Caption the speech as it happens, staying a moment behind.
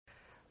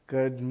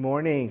Good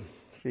morning,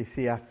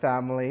 VCF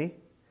family,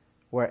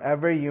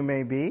 wherever you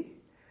may be,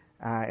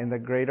 in the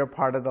greater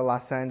part of the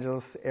Los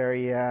Angeles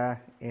area,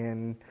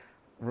 in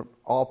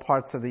all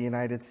parts of the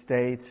United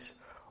States,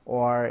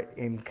 or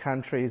in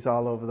countries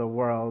all over the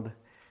world.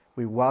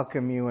 We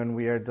welcome you and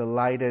we are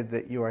delighted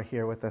that you are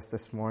here with us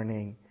this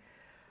morning.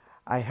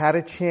 I had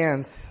a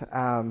chance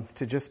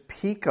to just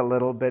peek a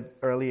little bit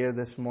earlier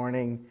this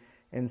morning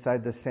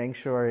inside the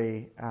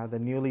sanctuary, the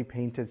newly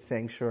painted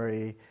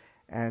sanctuary.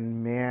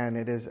 And man,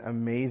 it is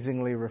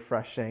amazingly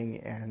refreshing,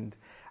 and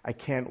I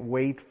can't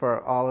wait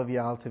for all of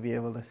y'all to be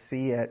able to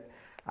see it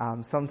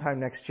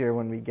sometime next year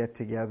when we get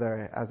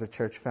together as a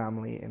church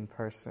family in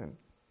person.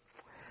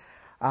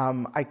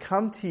 I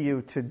come to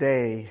you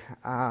today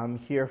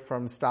here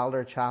from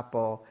Stalder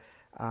Chapel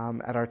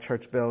at our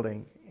church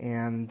building,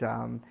 and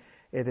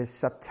it is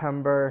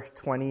September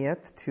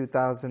 20th,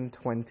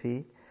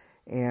 2020.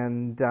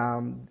 And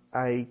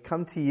I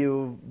come to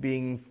you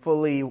being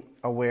fully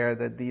aware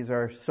that these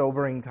are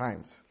sobering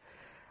times.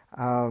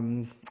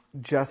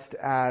 Just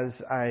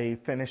as I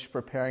finished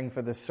preparing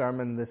for the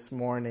sermon this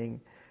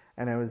morning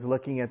and I was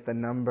looking at the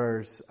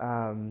numbers,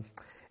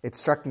 it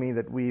struck me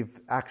that we've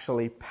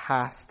actually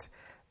passed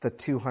the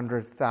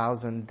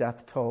 200,000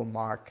 death toll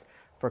mark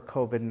for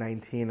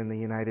COVID-19 in the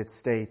United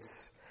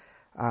States.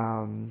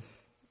 And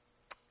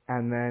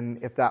then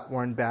if that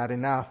weren't bad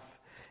enough,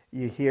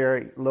 you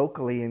hear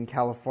locally in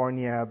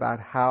California about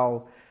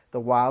how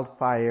the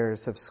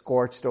wildfires have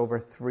scorched over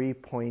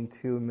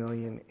 3.2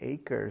 million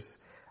acres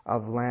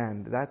of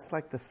land. That's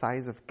like the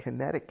size of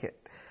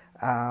Connecticut.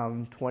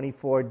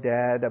 24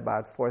 dead,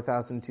 about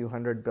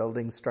 4,200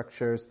 building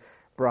structures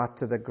brought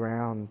to the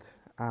ground.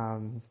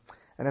 And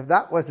if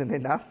that wasn't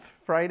enough,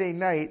 Friday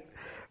night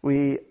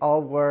we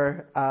all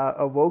were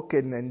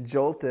awoken and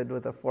jolted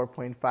with a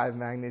 4.5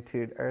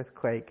 magnitude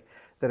earthquake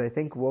that I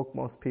think woke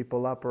most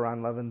people up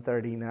around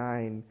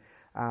 11:39,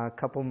 a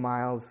couple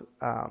miles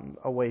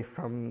away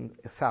from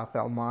South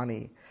El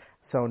Monte,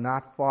 so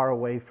not far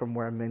away from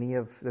where many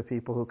of the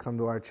people who come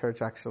to our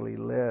church actually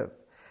live.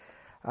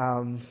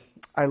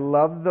 I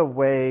love the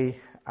way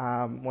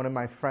one of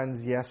my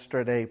friends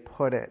yesterday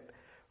put it,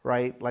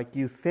 right? Like,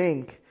 you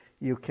think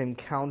you can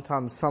count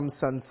on some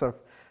sense of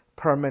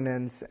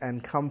permanence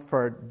and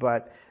comfort,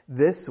 but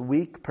this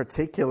week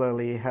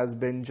particularly has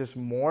been just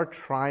more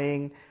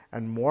trying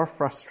and more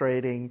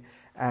frustrating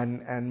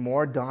and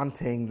more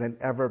daunting than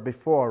ever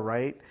before,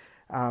 right?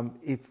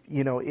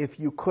 If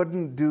you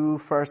couldn't do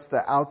first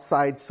the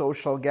outside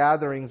social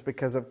gatherings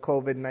because of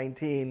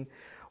COVID-19,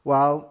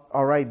 well,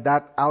 all right,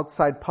 that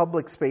outside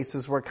public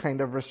spaces were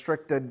kind of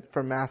restricted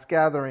for mass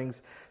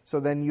gatherings. So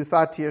then you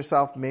thought to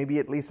yourself, maybe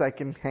at least I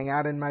can hang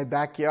out in my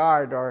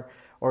backyard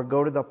or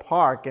go to the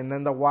park. And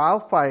then the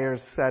wildfires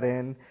set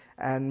in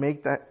and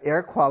make the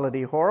air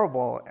quality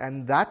horrible,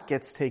 and that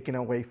gets taken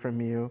away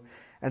from you.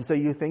 And so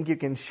you think you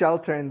can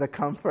shelter in the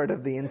comfort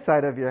of the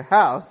inside of your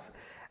house,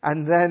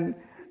 and then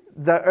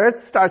the earth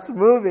starts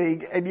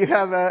moving and you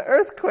have an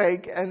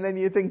earthquake, and then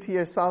you think to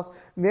yourself,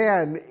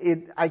 man,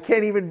 I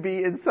can't even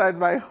be inside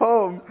my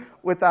home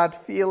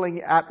without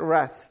feeling at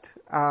rest.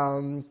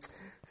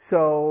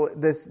 So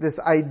this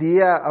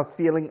idea of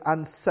feeling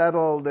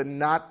unsettled and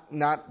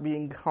not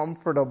being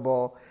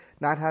comfortable,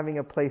 not having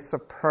a place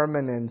of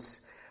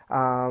permanence,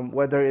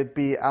 whether it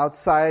be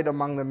outside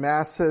among the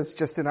masses,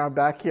 just in our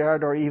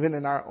backyard, or even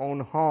in our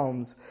own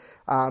homes.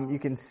 You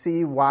can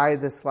see why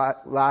this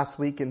last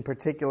week in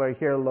particular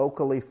here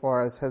locally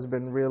for us has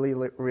been really,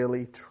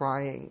 really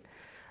trying.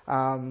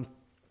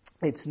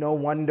 It's no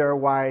wonder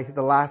why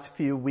the last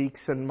few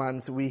weeks and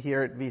months we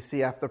here at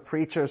VCF, the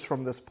preachers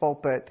from this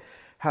pulpit,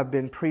 have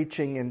been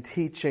preaching and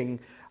teaching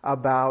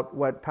about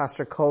what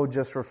Pastor Coe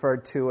just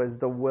referred to as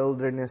the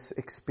wilderness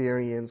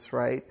experience,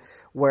 right?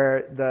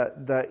 Where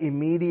the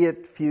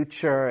immediate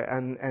future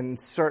and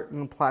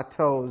certain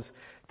plateaus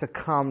to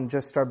come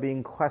just are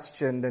being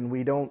questioned, and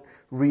we don't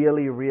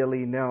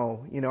really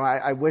know.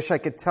 I wish I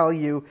could tell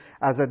you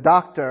as a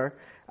doctor,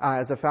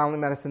 as a family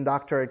medicine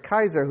doctor at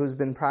Kaiser who's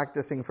been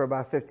practicing for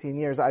about 15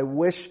 years, I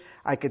wish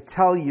I could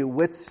tell you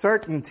with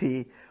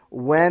certainty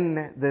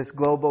when this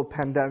global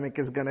pandemic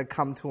is going to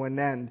come to an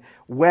end,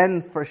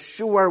 when for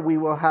sure we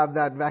will have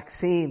that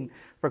vaccine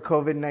for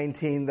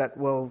COVID-19 that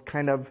will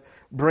kind of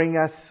bring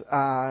us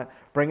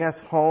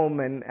home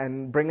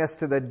and bring us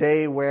to the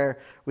day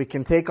where we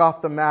can take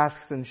off the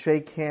masks and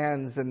shake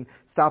hands and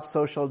stop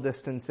social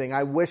distancing.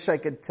 I wish I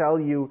could tell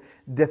you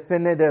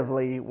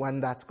definitively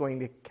when that's going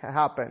to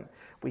happen.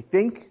 We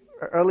think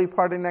early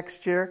part of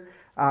next year,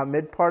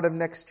 mid part of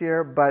next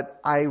year,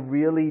 but I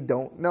really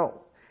don't know.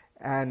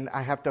 And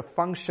I have to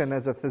function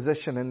as a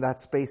physician in that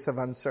space of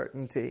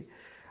uncertainty.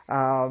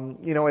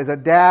 As a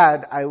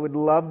dad, I would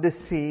love to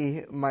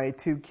see my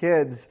two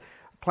kids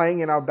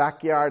playing in our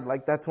backyard.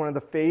 Like, that's one of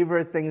the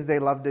favorite things they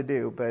love to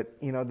do. But,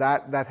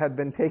 that had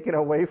been taken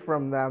away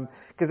from them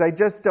because I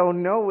just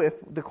don't know if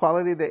the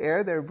quality of the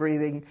air they're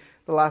breathing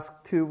the last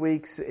 2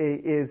 weeks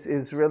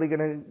is really going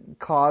to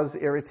cause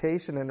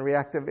irritation and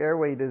reactive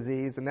airway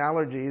disease and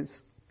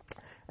allergies.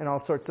 and all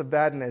sorts of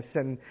badness.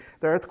 And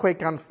the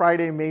earthquake on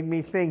Friday made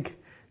me think,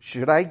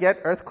 should I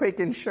get earthquake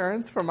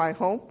insurance for my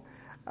home?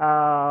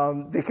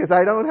 Because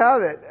I don't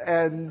have it.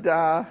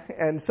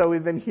 And so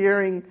we've been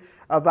hearing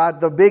about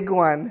the big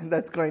one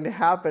that's going to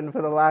happen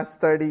for the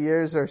last 30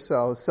 years or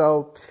so.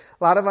 So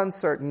a lot of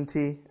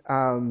uncertainty,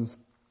 a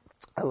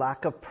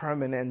lack of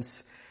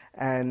permanence.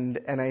 And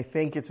I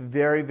think it's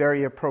very,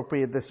 very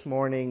appropriate this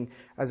morning,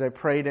 as I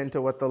prayed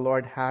into what the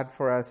Lord had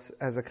for us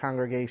as a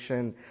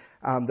congregation,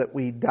 that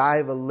we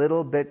dive a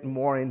little bit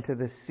more into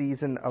this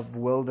season of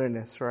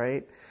wilderness,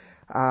 right?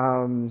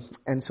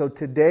 And so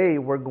today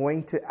we're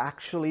going to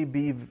actually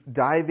be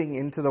diving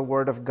into the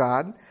Word of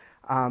God,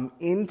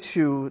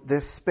 into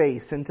this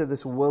space, into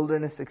this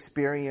wilderness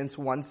experience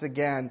once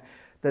again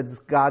that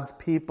God's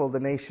people, the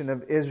nation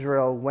of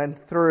Israel, went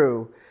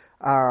through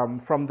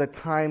from the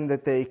time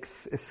that they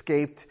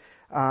escaped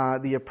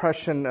the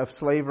oppression of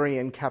slavery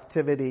and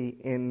captivity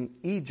in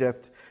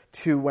Egypt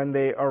to when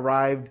they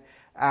arrived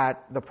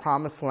at the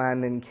Promised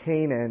Land in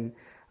Canaan.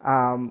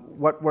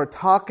 What we're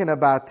talking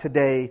about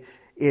today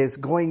is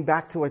going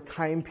back to a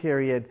time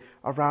period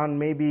around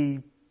maybe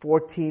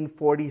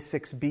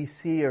 1446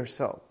 BC or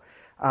so,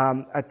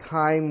 a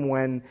time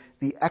when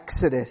the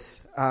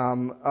exodus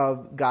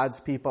of God's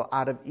people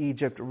out of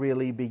Egypt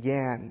really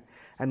began.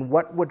 And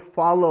what would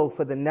follow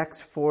for the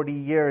next 40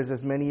 years,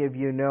 as many of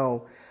you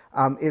know,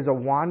 is a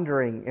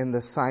wandering in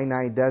the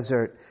Sinai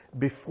desert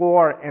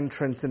before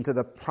entrance into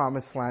the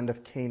Promised Land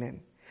of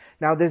Canaan.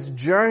 Now, this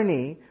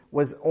journey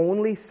was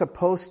only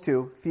supposed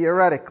to,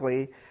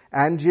 theoretically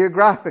and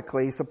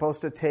geographically,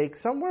 supposed to take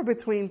somewhere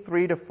between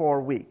 3 to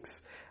 4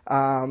 weeks,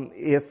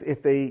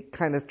 if they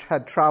kind of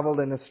had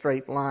traveled in a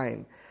straight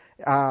line.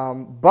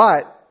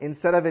 But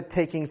instead of it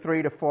taking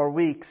 3 to 4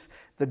 weeks,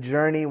 the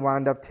journey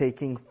wound up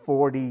taking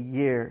 40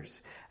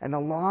 years. And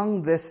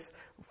along this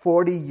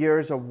 40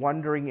 years of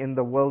wandering in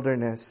the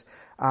wilderness,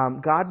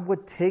 God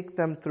would take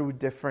them through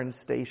different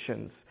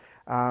stations.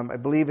 I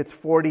believe it's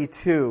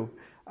 42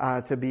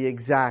 to be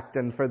exact.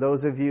 And for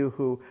those of you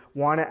who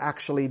want to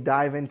actually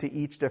dive into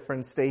each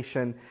different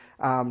station,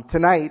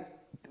 tonight,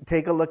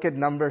 take a look at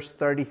Numbers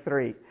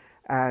 33.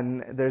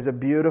 And there's a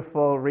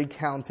beautiful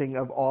recounting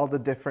of all the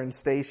different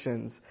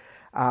stations.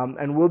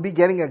 And we'll be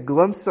getting a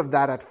glimpse of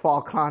that at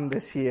FallCon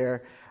this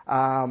year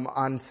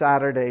on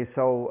Saturday.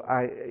 So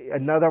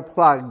another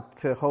plug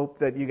to hope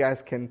that you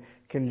guys can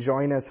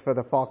join us for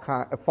the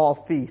fall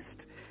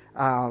feast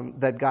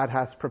that God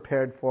has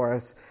prepared for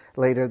us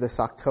later this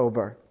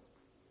October.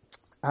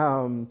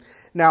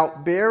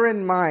 Now, bear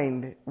in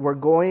mind, we're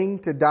going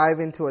to dive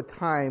into a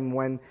time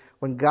when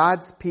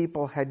God's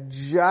people had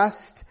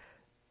just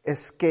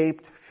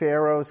escaped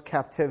Pharaoh's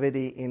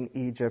captivity in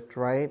Egypt,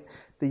 right?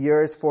 The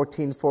year is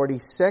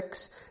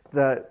 1446.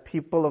 The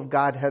people of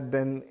God had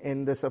been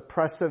in this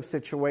oppressive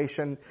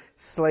situation,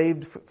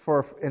 enslaved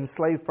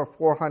for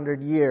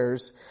 400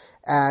 years,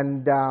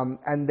 and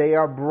they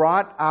are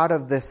brought out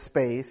of this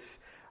space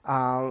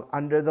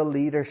under the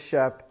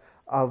leadership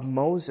of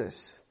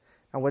Moses.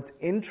 And what's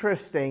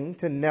interesting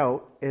to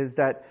note is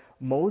that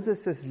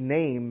Moses'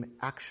 name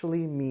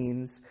actually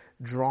means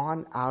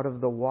drawn out of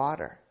the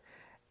water.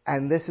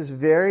 And this is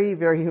very,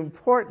 very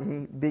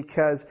important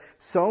because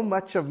so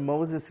much of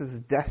Moses'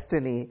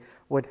 destiny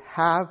would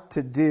have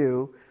to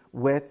do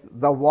with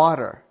the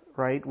water,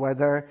 right?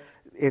 Whether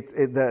it's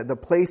the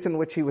place in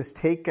which he was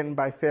taken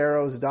by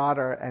Pharaoh's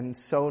daughter and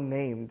so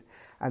named,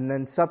 and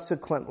then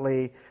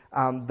subsequently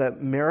the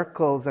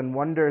miracles and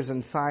wonders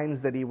and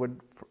signs that he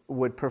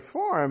would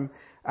perform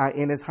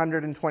in his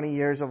 120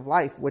 years of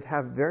life would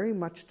have very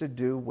much to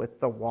do with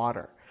the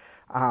water.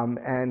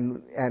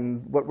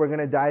 And what we're going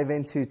to dive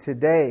into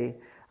today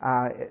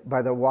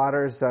by the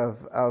waters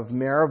of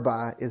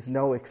Meribah is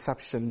no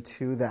exception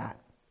to that.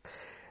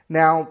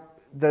 Now,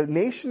 the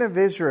nation of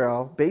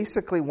Israel,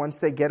 basically once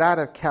they get out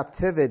of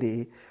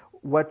captivity,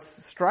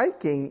 what's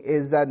striking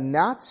is that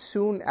not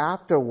soon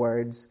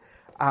afterwards,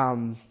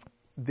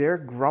 their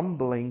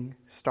grumbling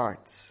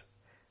starts.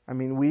 I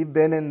mean, we've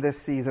been in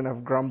this season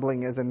of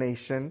grumbling as a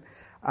nation,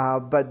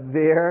 but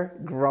their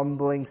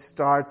grumbling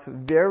starts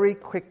very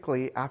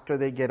quickly after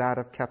they get out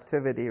of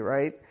captivity,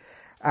 right?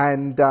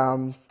 And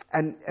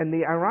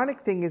the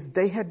ironic thing is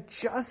they had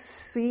just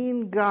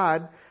seen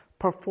God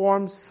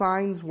perform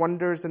signs,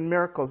 wonders, and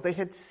miracles. They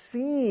had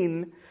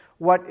seen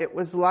what it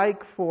was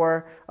like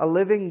for a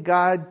living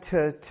God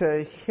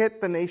to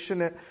hit the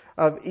nation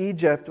of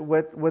Egypt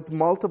with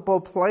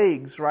multiple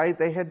plagues, right?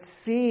 They had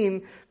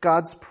seen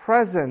God's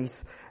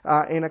presence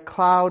in a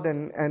cloud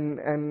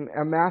and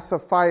a mass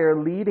of fire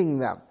leading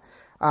them.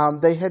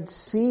 They had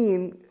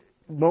seen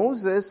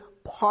Moses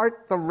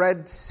part the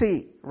Red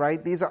Sea,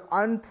 right? These are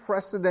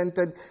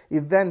unprecedented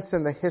events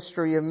in the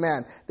history of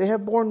man. They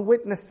have borne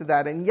witness to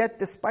that, and yet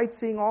despite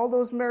seeing all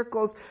those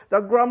miracles,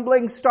 the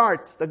grumbling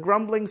starts. The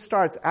grumbling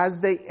starts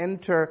as they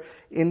enter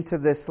into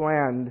this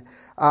land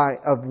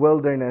of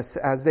wilderness,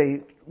 as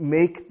they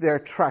make their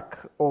trek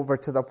over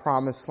to the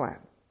Promised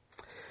Land.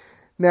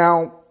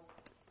 Now,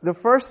 the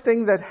first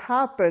thing that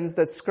happens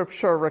that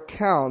Scripture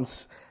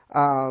recounts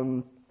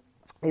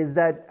is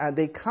that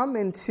they come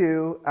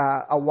into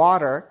a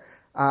water,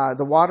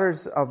 the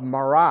waters of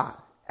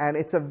Marah, and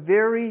it's a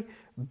very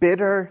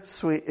bitter,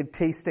 sweet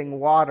tasting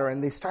water,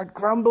 and they start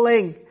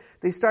grumbling.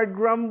 They start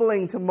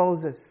grumbling to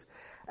Moses.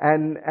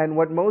 And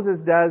what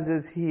Moses does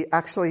is he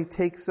actually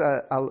takes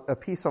a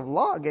piece of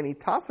log and he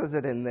tosses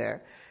it in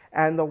there,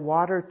 and the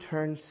water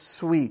turns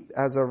sweet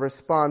as a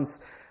response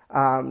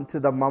to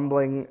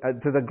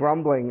the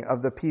grumbling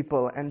of the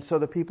people. And so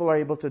the people are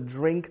able to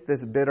drink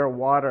this bitter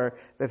water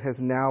that has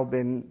now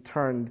been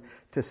turned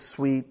to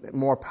sweet,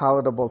 more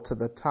palatable to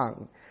the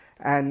tongue.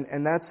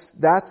 And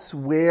that's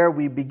where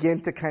we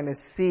begin to kind of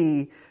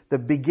see the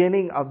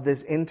beginning of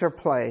this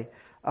interplay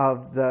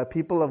of the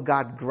people of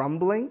God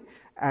grumbling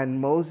and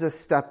Moses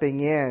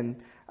stepping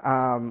in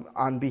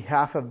on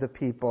behalf of the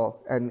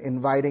people and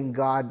inviting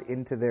God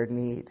into their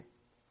need.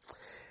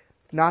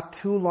 Not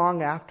too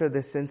long after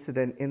this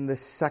incident, in the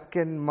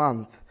second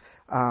month,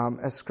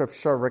 as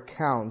Scripture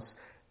recounts,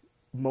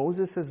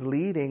 Moses is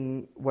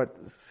leading what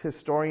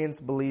historians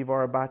believe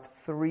are about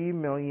 3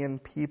 million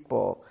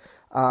people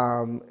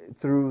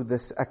through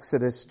this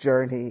Exodus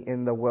journey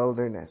in the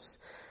wilderness.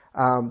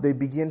 They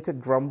begin to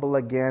grumble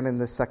again in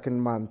the second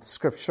month.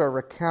 Scripture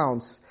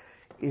recounts,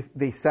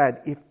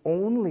 if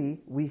only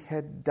we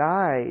had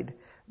died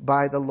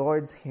by the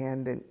Lord's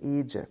hand in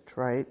Egypt,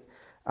 right?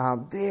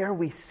 There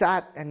we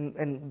sat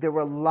and there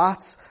were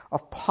lots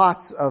of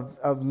pots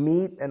of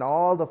meat and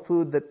all the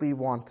food that we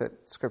wanted,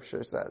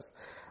 Scripture says.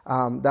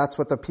 That's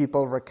what the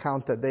people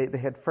recounted. They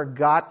had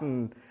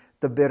forgotten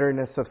the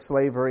bitterness of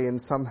slavery,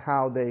 and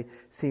somehow they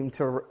seemed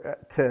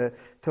to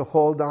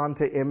hold on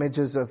to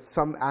images of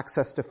some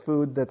access to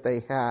food that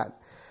they had.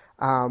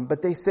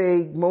 But they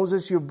say,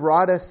 Moses, you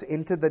brought us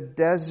into the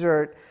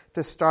desert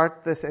to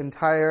starve this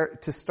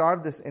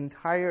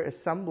entire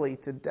assembly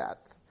to death.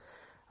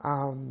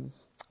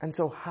 And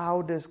so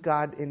how does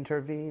God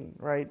intervene,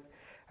 right?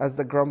 As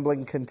the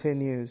grumbling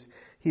continues,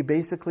 he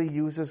basically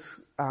uses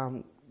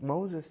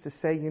Moses to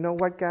say, you know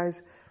what,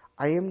 guys?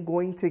 I am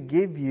going to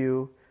give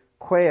you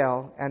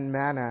quail and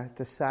manna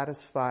to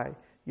satisfy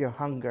your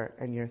hunger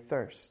and your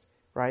thirst,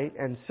 right?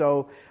 And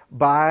so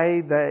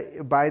by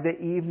the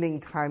evening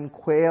time,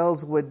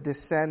 quails would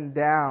descend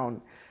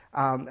down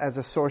as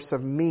a source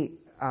of meat,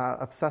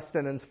 of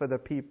sustenance for the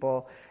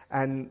people.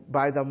 And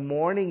by the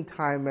morning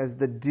time, as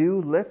the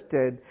dew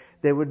lifted,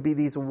 there would be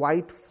these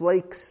white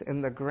flakes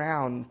in the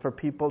ground for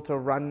people to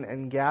run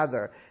and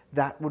gather.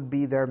 That would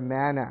be their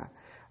manna.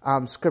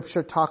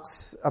 Scripture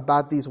talks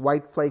about these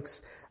white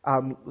flakes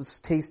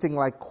tasting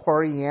like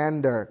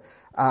coriander,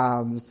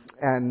 and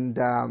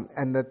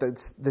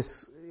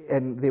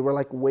they were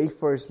like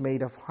wafers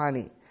made of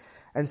honey.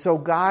 And so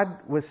God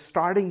was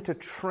starting to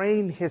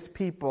train his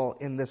people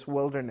in this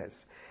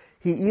wilderness.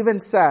 He even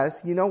says,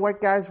 you know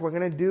what, guys, I'm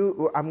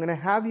going to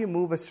have you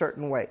move a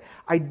certain way.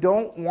 I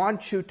don't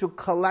want you to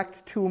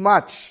collect too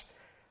much.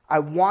 I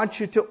want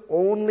you to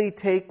only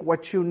take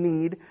what you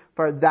need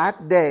for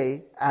that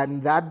day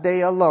and that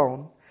day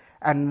alone.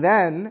 And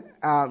then,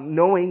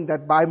 knowing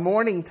that by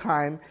morning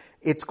time,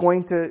 it's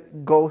going to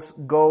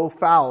go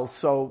foul.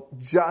 So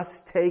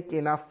just take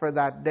enough for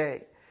that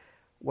day.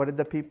 What did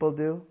the people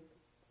do?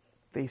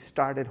 They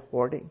started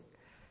hoarding.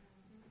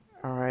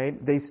 All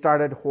right. They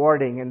started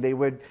hoarding,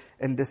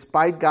 and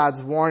despite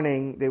God's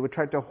warning, they would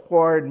try to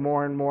hoard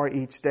more and more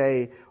each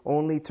day,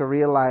 only to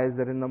realize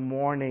that in the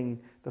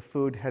morning, the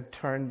food had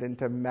turned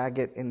into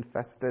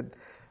maggot-infested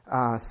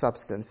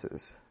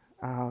substances.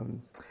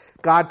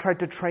 God tried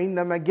to train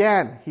them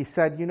again. He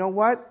said, you know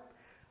what?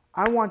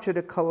 I want you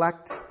to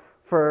collect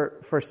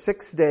for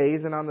 6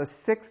 days, and on the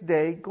 6th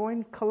day, go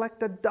and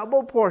collect a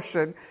double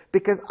portion,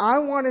 because I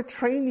want to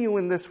train you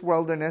in this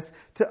wilderness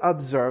to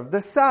observe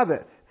the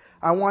Sabbath.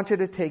 I want you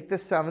to take the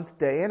 7th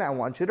day and I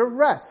want you to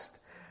rest.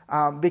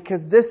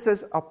 Because this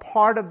is a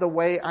part of the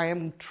way I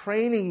am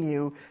training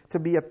you to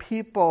be a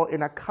people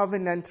in a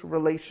covenant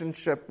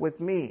relationship with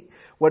me.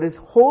 What is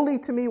holy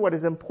to me, what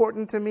is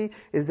important to me,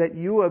 is that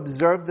you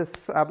observe the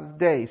Sabbath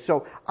day.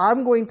 So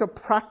I'm going to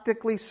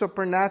practically,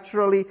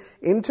 supernaturally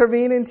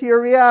intervene into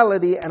your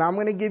reality, and I'm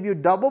going to give you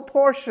double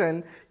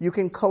portion. You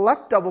can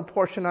collect double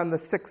portion on the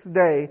 6th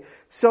day,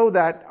 so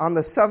that on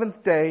the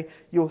 7th day,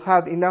 you'll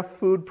have enough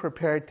food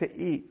prepared to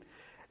eat.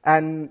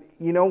 And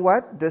you know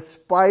what?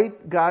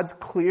 Despite God's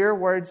clear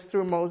words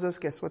through Moses,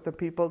 guess what the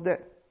people did?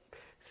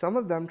 Some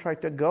of them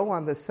tried to go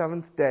on the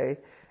 7th day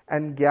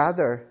and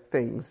gather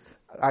things,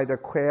 either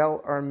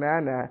quail or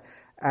manna,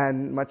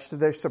 and much to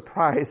their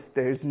surprise,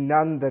 there's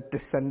none that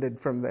descended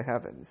from the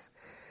heavens.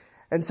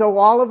 And so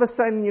all of a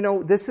sudden,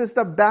 this is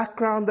the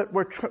background that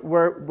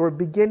we're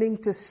beginning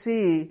to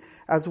see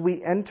as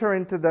we enter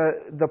into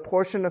the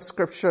portion of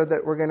Scripture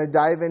that we're going to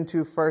dive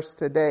into first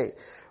today.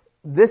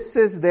 This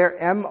is their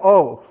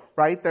MO,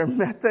 right? Their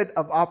method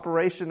of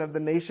operation of the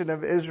nation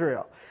of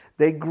Israel.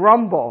 They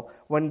grumble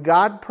when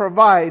God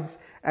provides,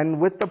 and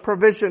with the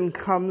provision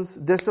comes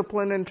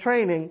discipline and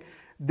training.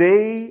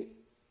 They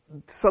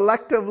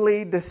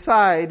selectively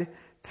decide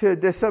to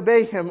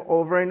disobey him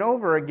over and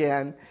over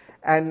again.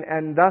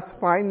 and thus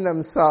find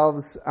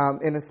themselves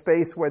in a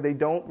space where they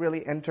don't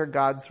really enter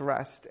God's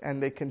rest,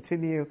 and they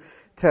continue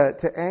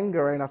to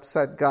anger and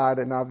upset God,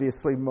 and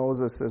obviously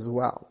Moses as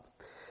well.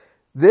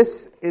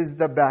 This is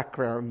the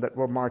background that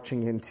we're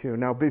marching into.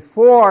 Now,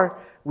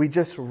 before we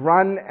just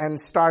run and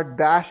start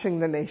bashing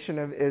the nation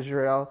of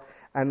Israel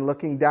and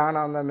looking down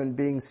on them and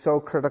being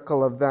so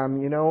critical of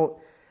them,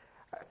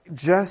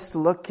 just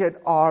look at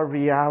our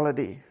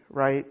reality,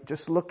 right?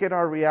 Just look at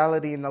our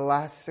reality in the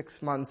last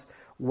 6 months,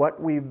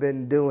 what we've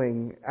been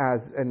doing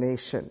as a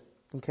nation,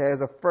 okay,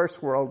 as a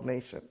first world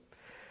nation.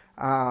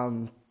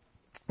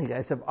 You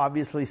guys have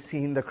obviously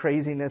seen the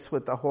craziness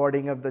with the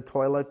hoarding of the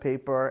toilet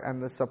paper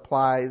and the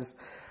supplies.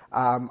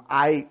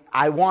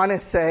 I want to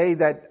say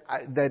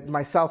that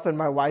myself and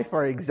my wife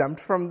are exempt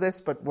from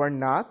this, but we're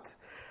not.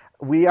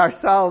 We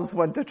ourselves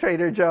went to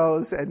Trader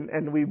Joe's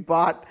and we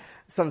bought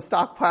some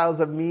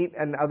stockpiles of meat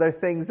and other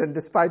things, and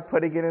despite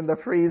putting it in the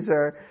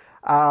freezer,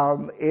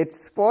 it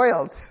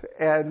spoiled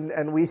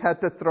and we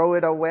had to throw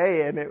it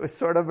away, and it was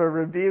sort of a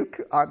rebuke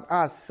on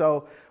us.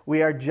 So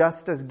we are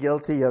just as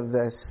guilty of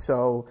this.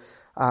 So,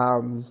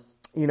 I'm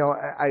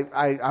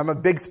a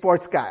big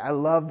sports guy. I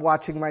love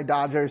watching my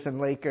Dodgers and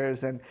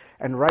Lakers, and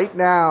right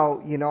now,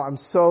 I'm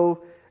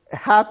so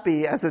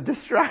happy as a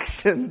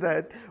distraction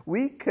that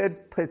we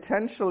could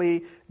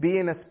potentially be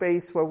in a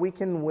space where we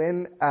can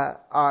win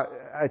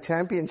a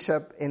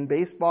championship in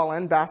baseball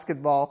and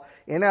basketball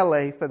in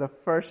LA for the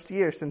first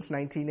year since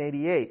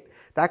 1988.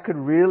 That could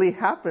really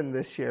happen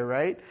this year,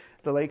 right?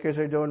 The Lakers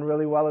are doing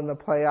really well in the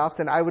playoffs,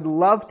 and I would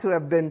love to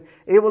have been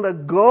able to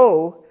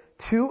go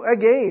to a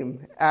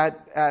game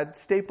at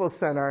Staples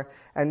Center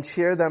and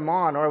cheer them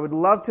on, or I would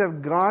love to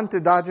have gone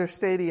to Dodger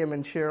Stadium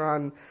and cheer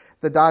on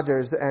the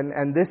Dodgers.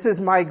 And this is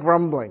my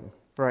grumbling,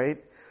 right?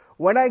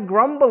 When I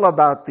grumble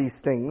about these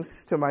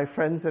things to my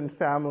friends and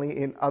family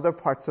in other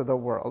parts of the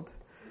world,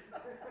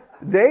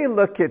 they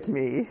look at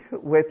me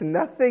with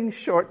nothing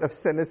short of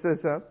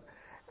cynicism,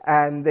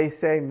 and they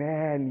say,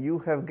 man, you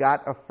have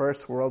got a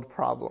first world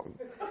problem.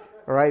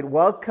 All right,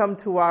 welcome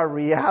to our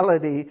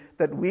reality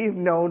that we've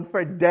known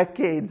for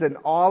decades and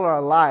all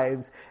our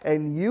lives.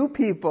 And you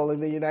people in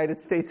the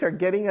United States are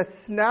getting a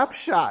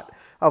snapshot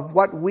of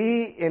what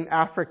we in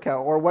Africa,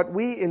 or what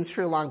we in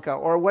Sri Lanka,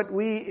 or what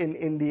we in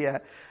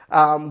India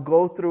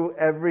go through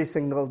every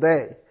single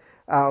day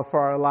for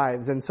our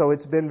lives. And so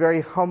it's been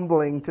very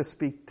humbling to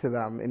speak to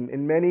them.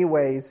 In many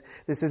ways,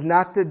 this is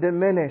not to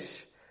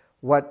diminish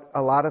what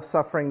a lot of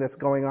suffering that's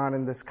going on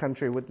in this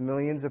country, with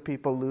millions of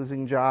people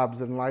losing jobs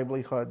and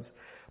livelihoods.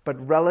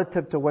 But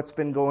relative to what's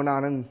been going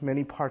on in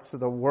many parts of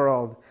the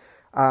world,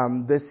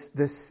 this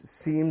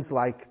seems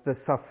like the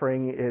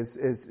suffering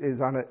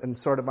is on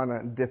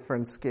a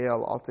different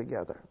scale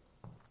altogether.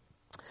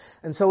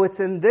 And so it's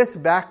in this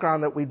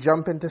background that we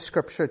jump into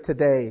Scripture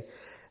today.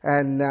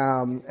 And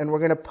we're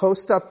going to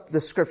post up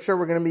the Scripture.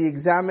 We're going to be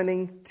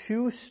examining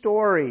two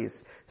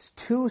stories,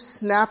 two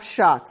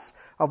snapshots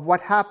of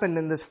what happened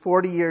in this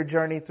 40-year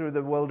journey through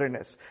the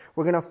wilderness.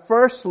 We're going to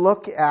first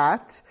look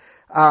at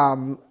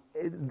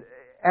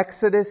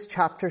Exodus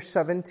chapter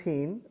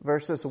 17,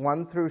 verses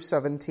 1 through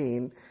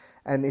 17.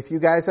 And if you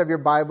guys have your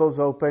Bibles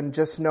open,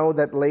 just know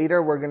that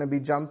later we're going to be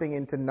jumping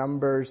into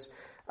Numbers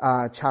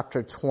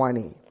chapter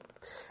 20.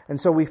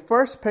 And so we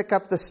first pick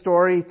up the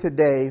story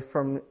today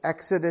from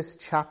Exodus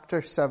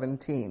chapter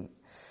 17.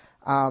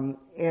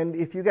 And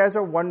if you guys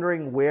are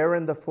wondering where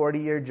in the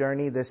 40-year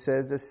journey this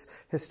is,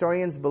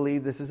 historians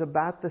believe this is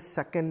about the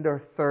second or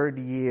third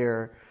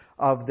year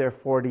of their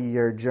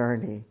 40-year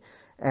journey.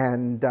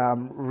 And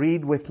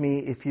read with me,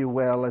 if you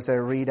will, as I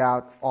read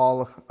out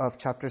all of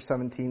chapter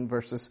 17,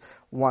 verses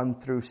 1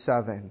 through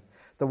 7.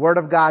 The Word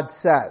of God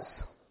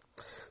says,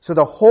 "So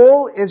the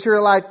whole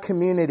Israelite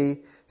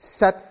community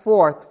set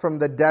forth from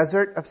the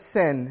desert of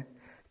Sin,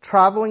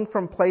 traveling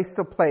from place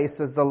to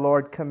place as the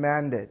Lord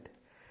commanded.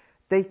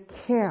 They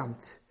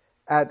camped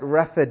at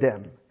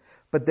Rephidim,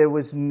 but there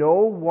was no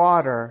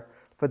water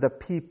for the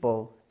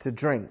people to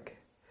drink.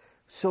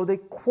 So they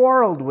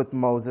quarreled with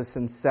Moses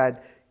and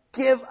said,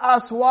 'Give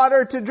us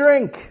water to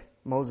drink.'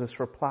 Moses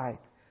replied,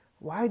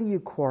 'Why do you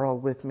quarrel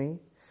with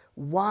me?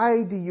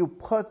 Why do you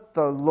put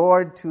the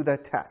Lord to the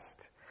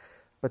test?'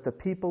 But the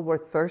people were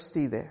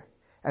thirsty there,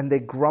 and they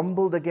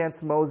grumbled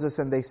against Moses,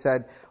 and they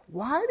said,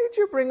 'Why did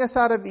you bring us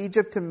out of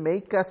Egypt to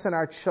make us and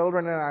our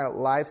children and our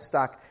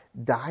livestock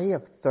die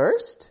of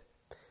thirst?'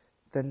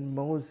 Then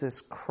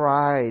Moses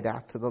cried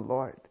out to the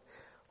Lord,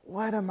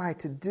 'What am I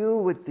to do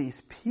with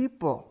these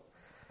people?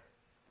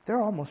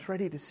 They're almost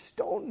ready to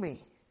stone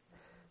me.'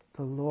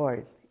 The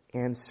Lord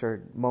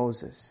answered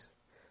Moses,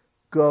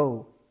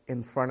 'Go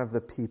in front of the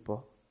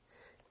people.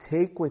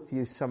 Take with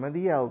you some of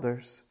the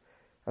elders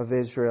of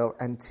Israel,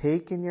 and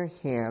take in your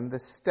hand the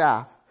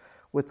staff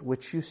with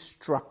which you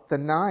struck the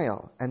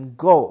Nile, and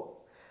go.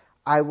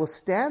 I will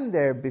stand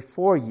there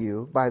before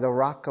you by the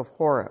rock of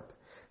Horeb.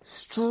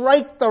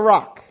 Strike the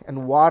rock,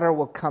 and water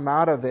will come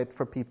out of it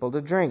for people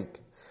to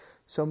drink.'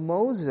 So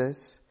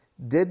Moses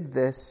did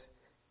this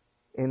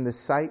in the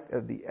sight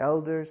of the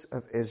elders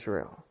of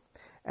Israel.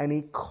 And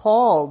he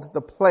called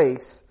the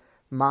place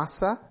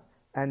Massah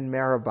and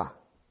Meribah,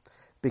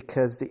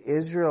 because the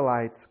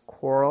Israelites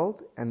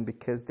quarreled and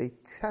because they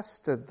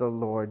tested the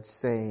Lord,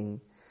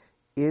 saying,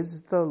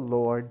 "Is the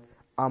Lord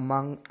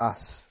among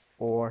us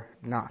or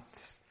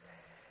not?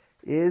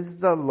 Is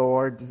the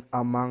Lord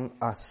among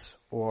us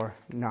or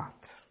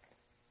not?"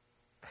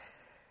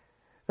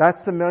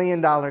 That's the $1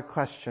 million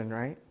question,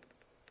 right?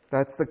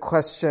 That's the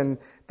question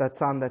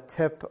that's on the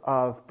tip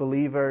of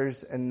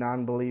believers and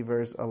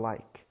non-believers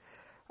alike.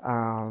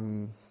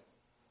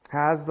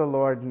 Has the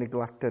Lord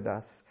neglected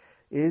us?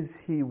 Is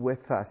He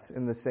with us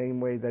in the same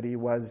way that He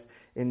was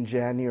in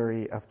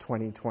January of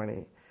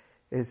 2020?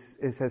 Has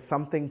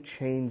something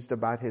changed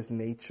about His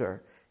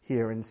nature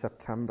here in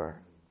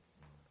September?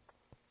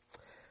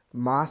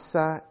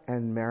 Massah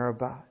and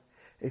Meribah.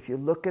 If you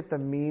look at the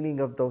meaning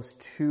of those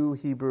two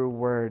Hebrew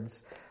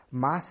words,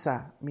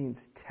 Massah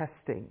means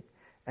testing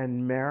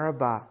and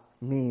Meribah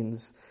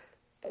means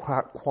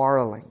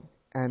quarreling.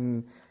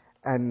 And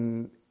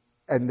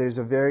there's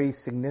a very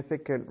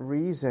significant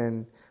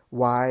reason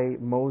why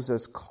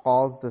Moses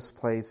calls this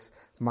place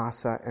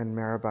Massah and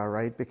Meribah,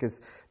 right?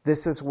 Because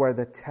this is where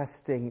the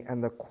testing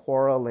and the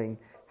quarreling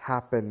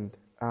happened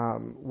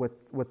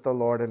with the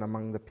Lord and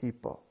among the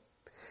people.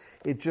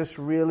 It just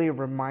really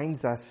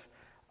reminds us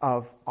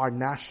of our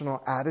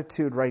national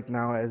attitude right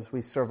now as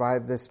we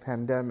survive this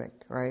pandemic,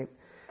 right?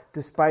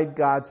 Despite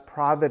God's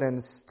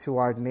providence to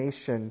our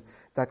nation,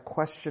 that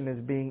question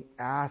is being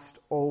asked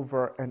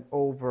over and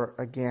over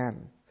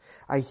again.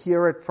 I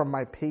hear it from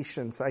my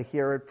patients. I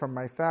hear it from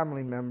my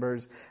family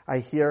members. I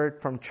hear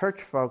it from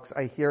church folks.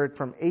 I hear it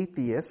from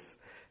atheists,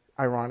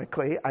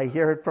 ironically. I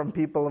hear it from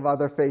people of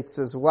other faiths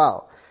as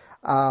well.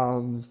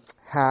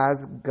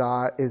 Is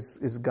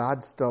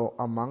God still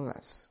among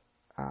us?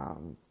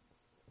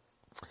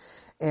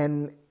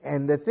 And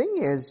the thing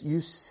is,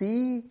 you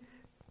see,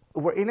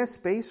 we're in a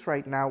space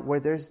right now where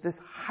there's this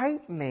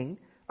heightening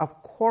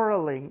of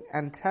quarreling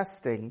and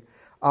testing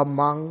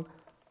among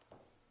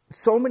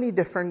so many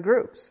different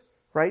groups,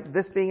 right?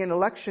 This being an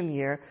election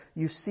year,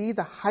 you see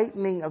the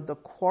heightening of the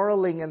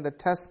quarreling and the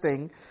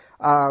testing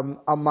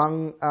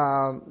among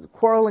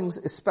quarrelings,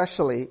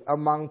 especially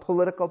among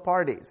political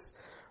parties,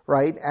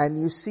 right? And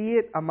you see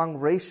it among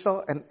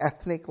racial and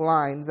ethnic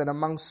lines and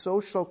among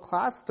social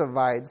class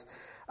divides.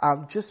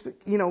 Just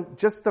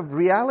the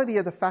reality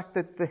of the fact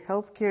that the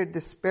healthcare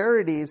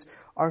disparities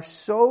are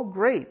so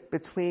great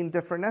between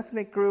different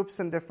ethnic groups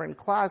and different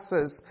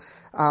classes,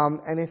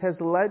 and it has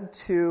led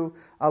to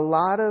a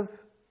lot of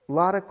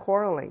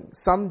quarreling,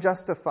 some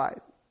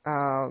justified.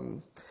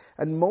 And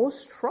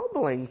most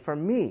troubling for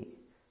me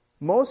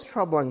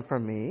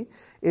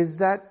is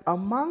that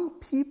among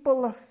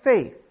people of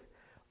faith,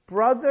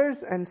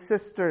 brothers and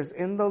sisters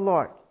in the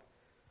Lord,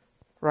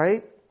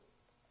 right?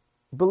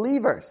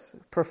 Believers,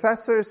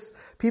 professors,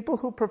 people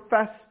who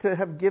profess to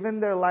have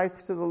given their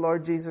life to the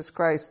Lord Jesus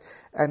Christ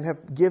and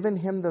have given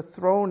Him the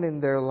throne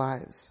in their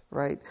lives,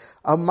 right?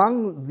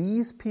 Among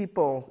these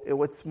people,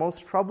 what's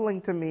most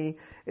troubling to me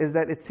is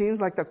that it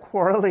seems like the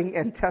quarreling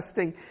and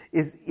testing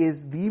is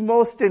the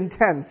most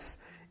intense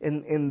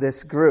in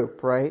this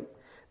group, right?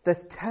 The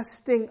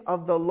testing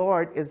of the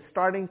Lord is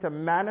starting to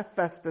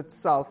manifest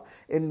itself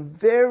in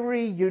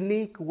very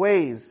unique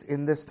ways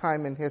in this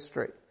time in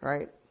history,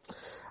 right?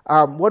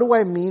 What do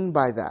I mean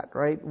by that,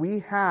 right?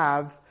 We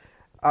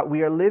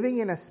are living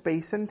in a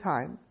space and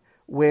time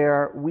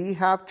where we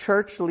have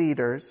church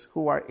leaders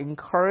who are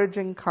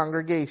encouraging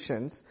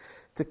congregations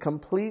to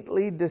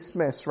completely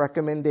dismiss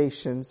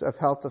recommendations of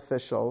health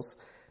officials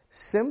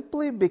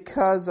simply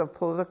because of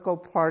political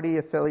party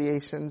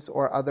affiliations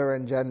or other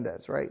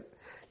agendas, right?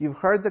 You've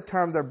heard the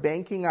term, they're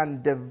banking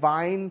on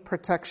divine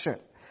protection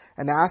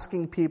and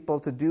asking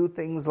people to do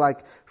things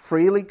like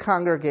freely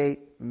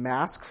congregate,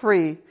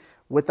 mask-free,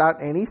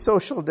 without any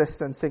social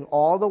distancing,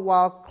 all the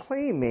while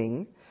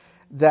claiming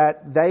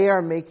that they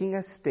are making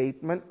a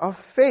statement of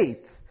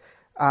faith,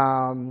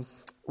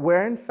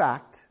 where in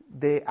fact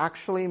they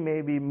actually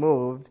may be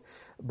moved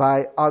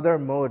by other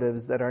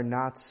motives that are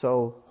not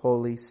so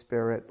Holy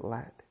Spirit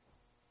led.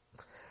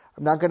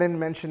 I'm not going to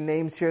mention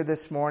names here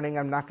this morning.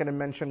 I'm not going to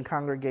mention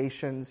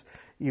congregations.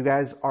 You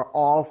guys are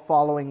all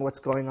following what's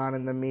going on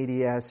in the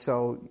media,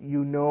 so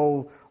you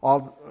know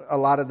a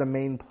lot of the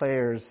main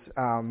players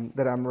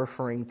that I'm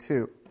referring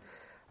to.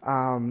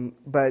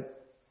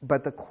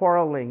 But the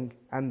quarreling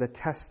and the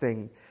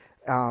testing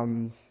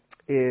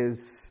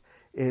is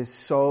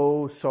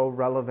so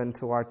relevant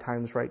to our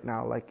times right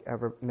now, like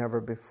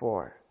never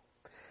before.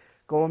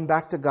 Going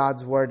back to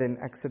God's word in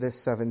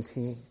Exodus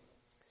 17.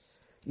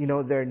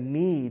 Their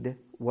need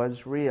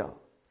was real.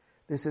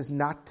 This is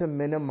not to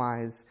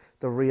minimize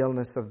the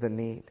realness of the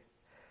need.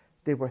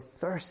 They were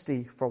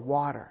thirsty for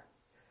water.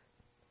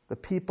 The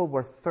people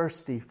were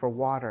thirsty for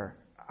water.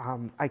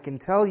 I can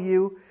tell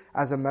you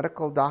as a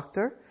medical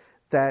doctor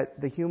that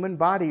the human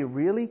body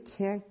really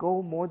can't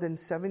go more than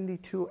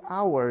 72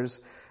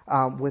 hours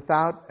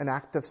without an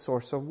active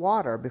source of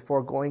water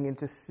before going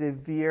into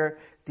severe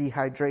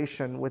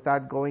dehydration,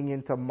 without going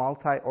into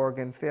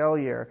multi-organ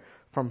failure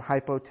from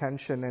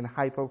hypotension and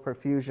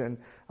hypoperfusion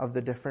of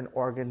the different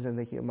organs in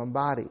the human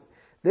body.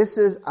 This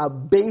is a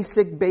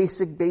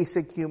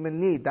basic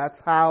human need.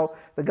 That's how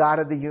the God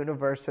of the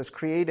universe has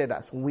created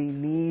us. We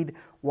need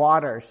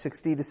water.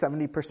 60 to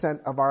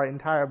 70% of our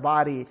entire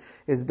body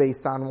is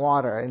based on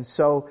water. And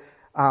so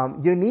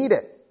you need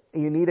it.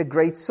 You need a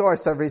great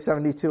source every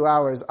 72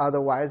 hours.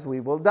 Otherwise, we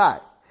will die.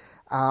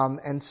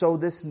 And so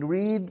this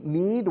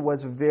need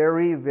was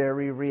very,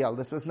 very real.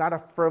 This was not a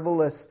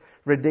frivolous,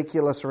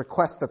 ridiculous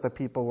request that the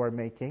people were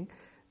making.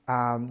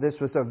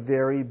 This was a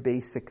very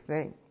basic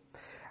thing.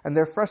 And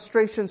their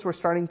frustrations were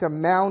starting to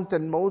mount,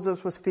 and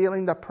Moses was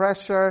feeling the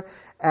pressure,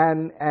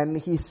 and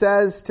he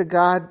says to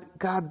God,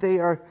 God, they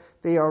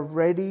are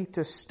ready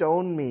to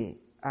stone me.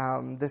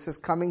 This is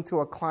coming to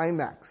a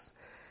climax.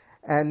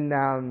 And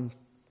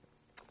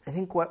I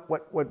think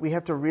what we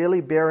have to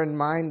really bear in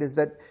mind is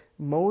that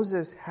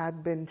Moses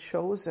had been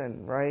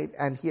chosen, right?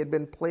 And he had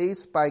been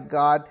placed by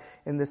God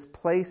in this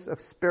place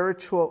of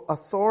spiritual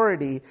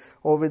authority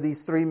over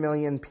these 3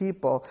 million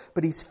people.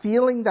 But he's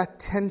feeling that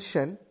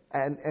tension,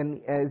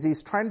 and as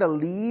he's trying to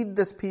lead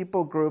this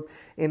people group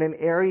in an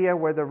area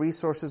where the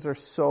resources are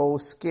so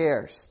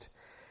scarce.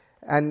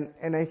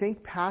 And I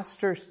think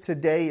pastors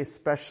today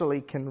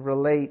especially can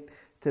relate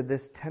to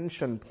this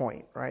tension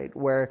point, right?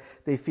 Where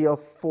they feel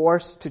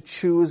forced to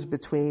choose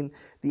between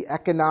the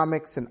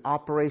economics and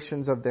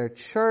operations of their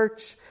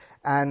church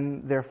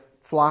and their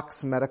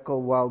flock's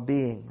medical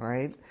well-being,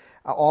 right?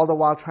 All the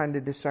while trying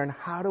to discern,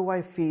 how do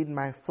I feed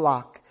my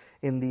flock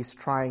in these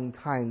trying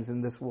times,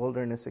 in this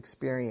wilderness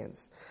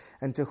experience?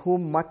 And to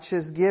whom much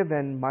is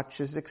given,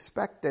 much is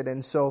expected.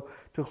 And so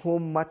to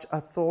whom much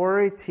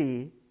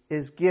authority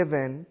is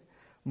given,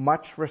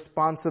 much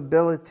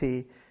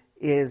responsibility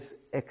is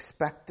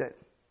expected,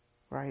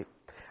 right?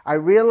 I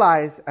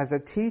realize as a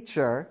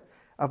teacher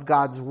of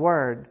God's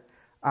Word,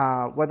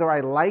 whether I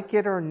like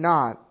it or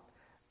not,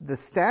 the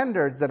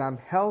standards that I'm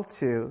held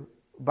to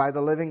by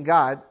the living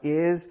God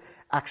is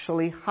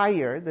actually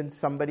higher than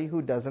somebody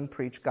who doesn't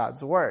preach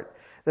God's Word.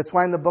 That's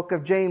why in the book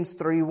of James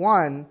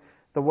 3:1,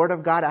 the Word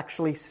of God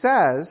actually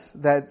says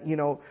that,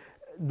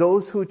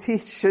 those who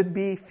teach should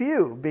be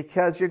few,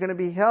 because you're going to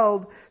be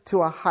held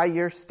to a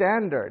higher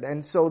standard.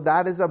 And so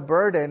that is a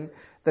burden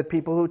that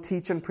people who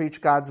teach and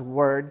preach God's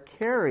Word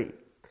carry.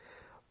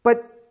 But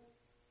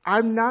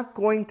I'm not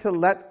going to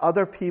let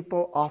other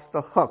people off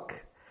the hook.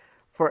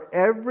 For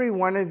every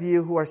one of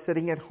you who are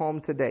sitting at home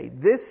today,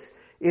 this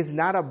is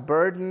not a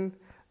burden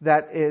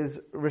that is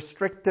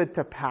restricted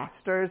to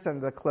pastors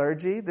and the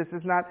clergy. This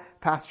is not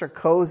Pastor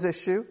Coe's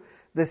issue.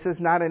 This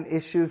is not an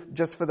issue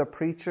just for the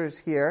preachers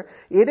here.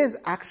 It is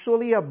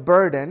actually a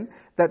burden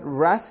that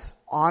rests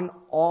on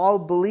all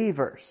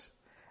believers.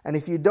 And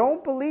if you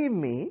don't believe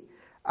me,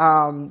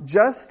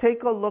 just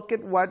take a look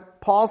at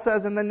what Paul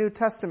says in the New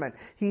Testament.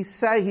 He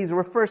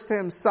refers to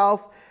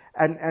himself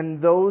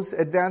and those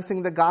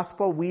advancing the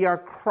gospel. We are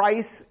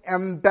Christ's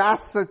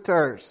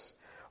ambassadors.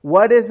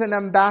 What is an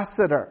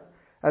ambassador?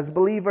 As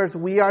believers,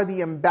 we are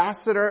the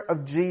ambassador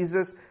of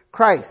Jesus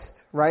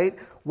Christ, right?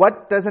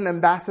 What does an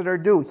ambassador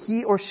do?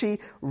 He or she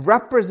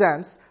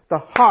represents the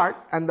heart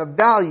and the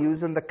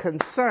values and the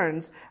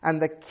concerns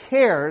and the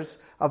cares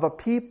of a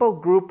people,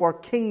 group, or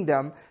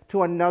kingdom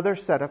to another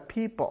set of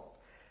people.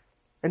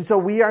 And so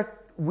we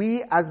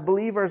as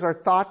believers are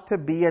thought to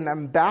be an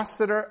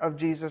ambassador of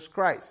Jesus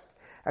Christ.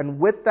 And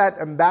with that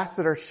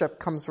ambassadorship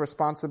comes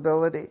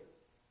responsibility.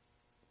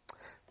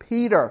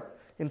 Peter,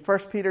 in 1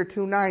 Peter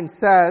 2:9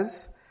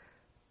 says,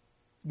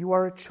 you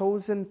are a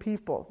chosen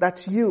people.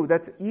 That's you.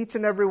 That's each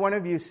and every one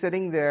of you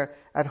sitting there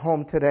at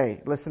home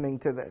today listening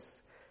to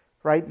this.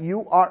 Right?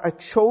 You are a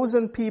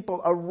chosen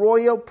people, a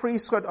royal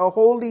priesthood, a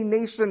holy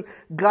nation,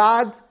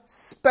 God's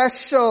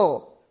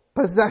special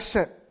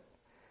possession.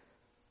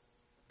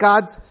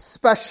 God's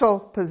special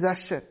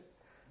possession.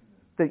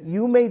 That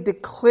you may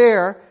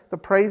declare the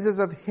praises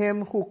of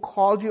Him who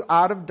called you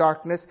out of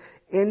darkness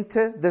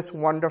into this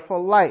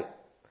wonderful light.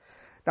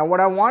 Now, what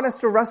I want us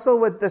to wrestle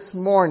with this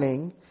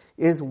morning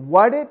is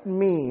what it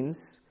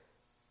means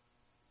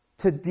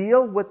to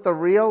deal with the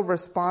real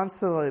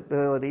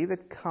responsibility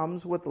that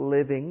comes with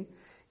living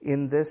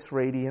in this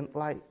radiant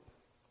light,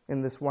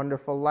 in this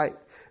wonderful light.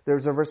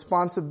 There's a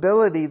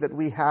responsibility that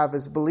we have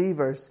as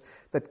believers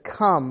that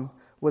come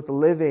with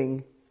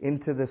living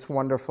into this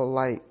wonderful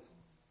light.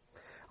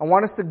 I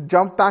want us to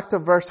jump back to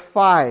verse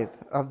 5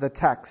 of the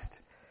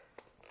text.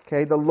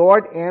 Okay, the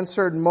Lord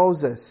answered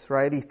Moses,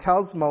 right? He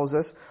tells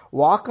Moses,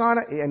 walk on,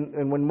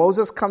 and when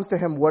Moses comes to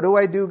him, what do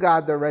I do,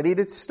 God? They're ready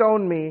to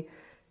stone me.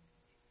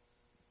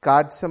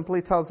 God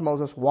simply tells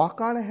Moses,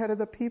 walk on ahead of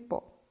the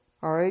people.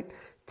 All right?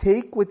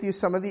 Take with you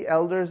some of the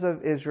elders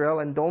of Israel,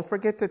 and don't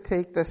forget to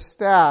take the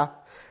staff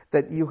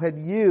that you had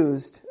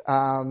used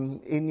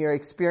in your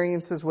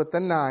experiences with the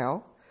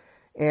Nile.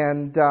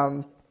 And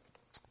I'm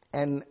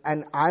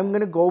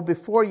going to go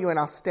before you, and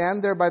I'll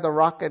stand there by the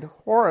rock at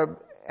Horeb,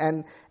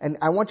 and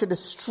I want you to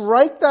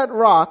strike that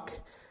rock,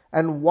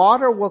 and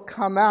water will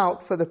come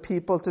out for the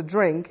people to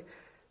drink.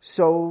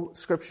 So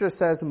Scripture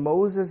says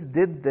Moses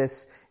did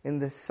this in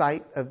the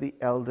sight of the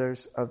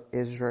elders of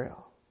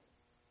Israel.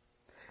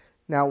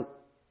 Now,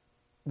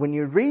 when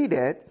you read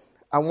it,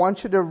 I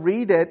want you to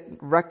read it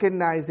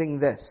recognizing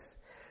this,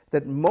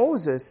 that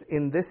Moses,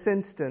 in this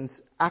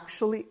instance,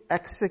 actually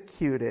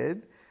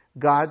executed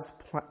God's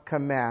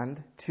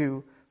command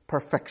to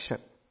perfection.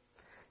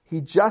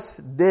 He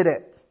just did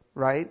it,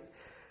 right?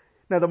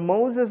 Now, the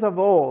Moses of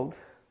old,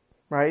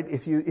 right,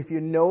 if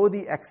you know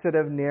the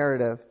Exodus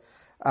narrative,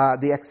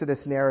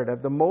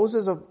 the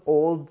Moses of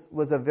old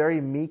was a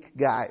very meek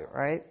guy,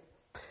 right?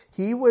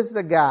 He was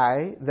the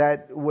guy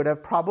that would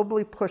have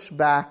probably pushed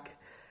back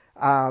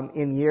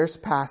in years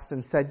past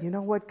and said, you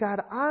know what, God,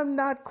 I'm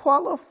not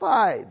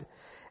qualified.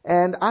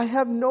 And I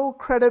have no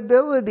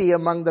credibility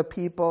among the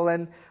people,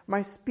 and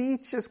my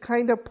speech is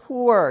kind of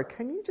poor.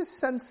 Can you just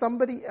send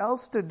somebody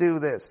else to do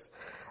this?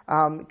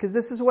 Because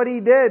this is what he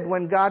did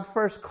when God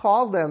first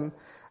called him,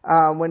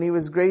 when he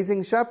was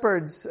grazing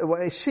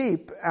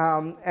sheep,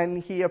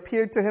 and he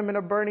appeared to him in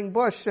a burning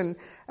bush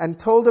and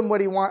told him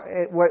what he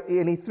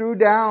and he threw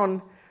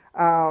down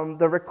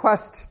the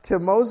request to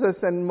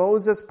Moses, and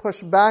Moses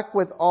pushed back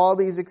with all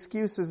these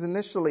excuses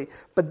initially.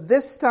 But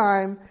this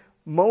time,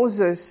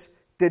 Moses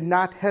did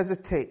not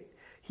hesitate.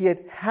 He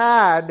had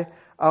had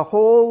a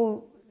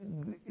whole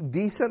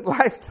decent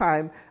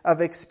lifetime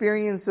of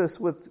experiences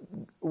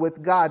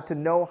with God to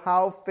know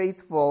how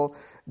faithful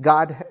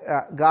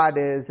God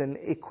is in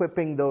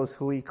equipping those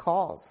who He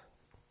calls.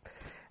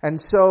 And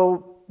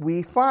so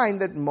we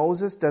find that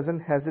Moses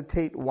doesn't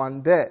hesitate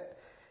one bit.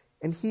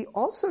 And he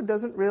also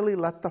doesn't really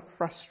let the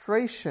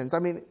frustrations,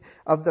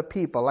 of the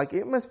people. Like,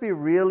 it must be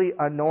really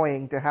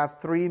annoying to have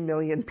 3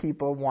 million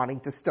people wanting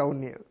to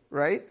stone you,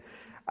 right?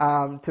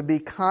 To be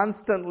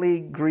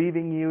constantly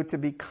grieving you, to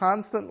be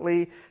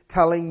constantly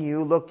telling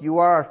you, look, you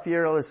are our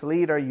fearless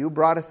leader. You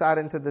brought us out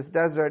into this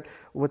desert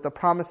with the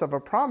promise of a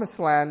promised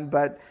land,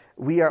 but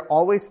we are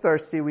always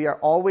thirsty. We are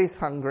always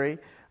hungry.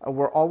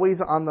 We're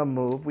always on the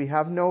move. We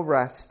have no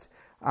rest.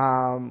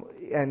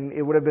 And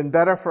it would have been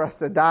better for us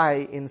to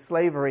die in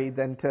slavery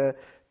than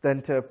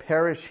to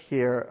perish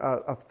here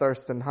of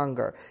thirst and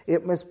hunger.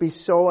 It must be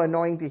so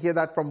annoying to hear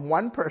that from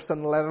one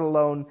person, let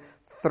alone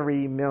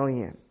 3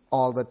 million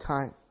all the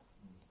time.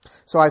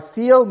 So I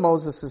feel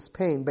Moses'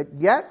 pain, but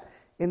yet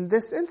in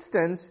this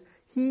instance,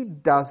 he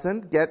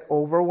doesn't get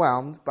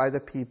overwhelmed by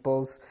the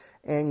people's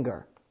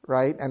anger,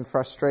 right, and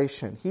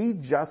frustration. He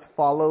just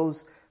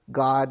follows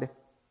God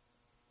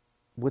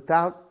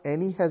without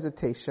any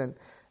hesitation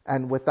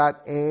and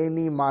without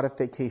any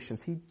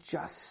modifications. He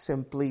just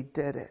simply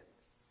did it.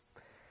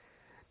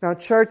 Now,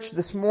 church,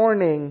 this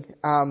morning,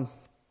 I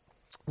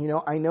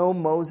know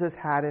Moses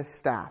had his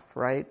staff,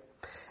 right?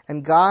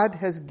 And God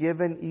has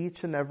given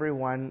each and every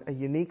one a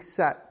unique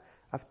set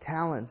of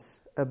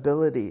talents,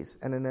 abilities,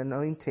 and an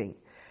anointing.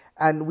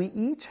 And we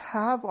each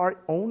have our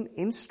own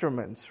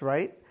instruments,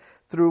 right?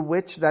 Through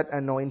which that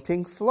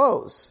anointing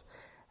flows.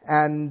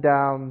 And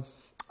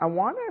I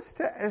want us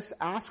to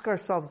ask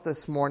ourselves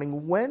this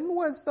morning, when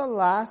was the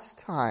last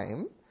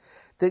time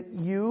that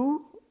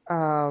you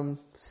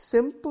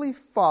simply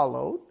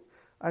followed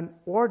an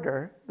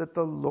order that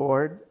the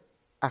Lord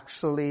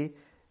actually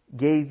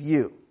gave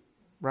you,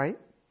 right?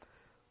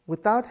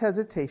 Without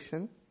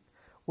hesitation,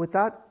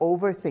 without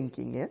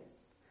overthinking it.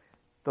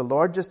 The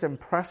Lord just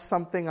impressed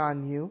something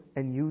on you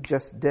and you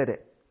just did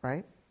it,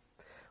 right?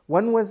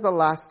 When was the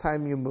last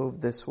time you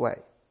moved this way?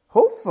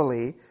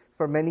 Hopefully,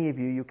 for many of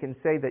you, you can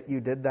say that you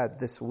did that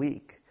this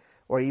week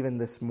or even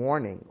this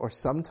morning or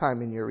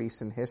sometime in your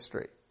recent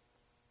history.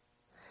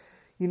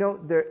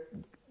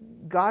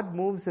 God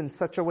moves in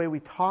such a way. We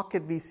talk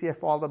at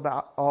VCF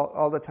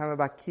all the time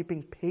about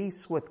keeping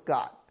pace with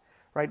God,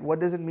 right? What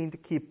does it mean to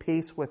keep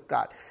pace with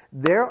God?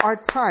 There are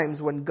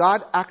times when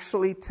God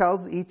actually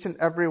tells each and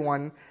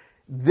everyone,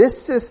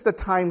 this is the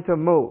time to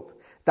move.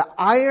 The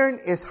iron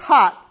is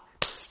hot.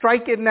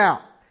 Strike it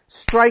now.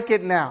 Strike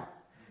it now.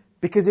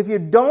 Because if you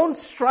don't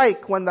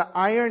strike when the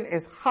iron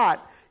is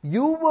hot,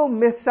 you will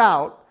miss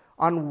out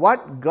on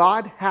what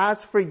God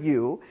has for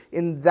you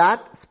in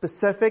that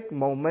specific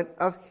moment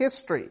of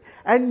history.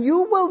 And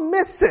you will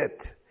miss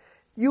it.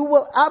 You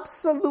will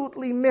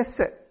absolutely miss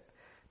it.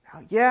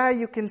 Now, yeah,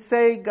 you can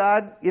say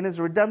God in His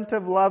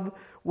redemptive love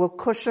will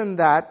cushion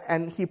that,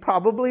 and He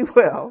probably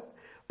will.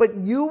 But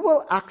you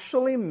will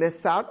actually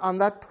miss out on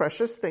that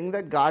precious thing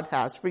that God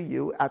has for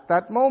you at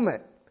that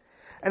moment.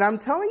 And I'm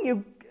telling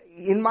you,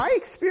 in my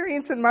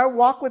experience, in my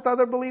walk with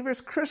other believers,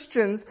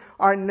 Christians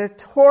are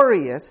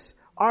notorious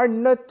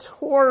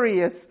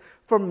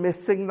for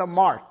missing the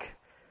mark.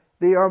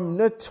 They are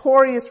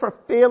notorious for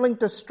failing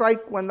to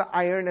strike when the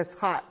iron is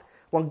hot.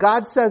 When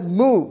God says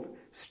move,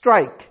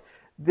 strike,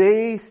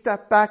 they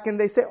step back and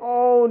they say,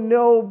 oh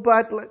no,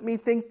 but let me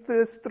think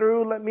this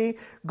through. Let me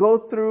go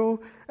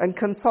through and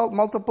consult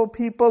multiple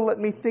people. Let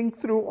me think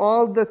through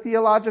all the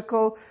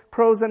theological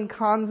pros and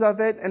cons of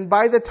it. And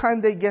by the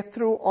time they get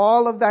through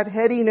all of that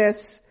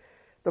headiness,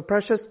 the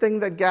precious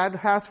thing that God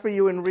has for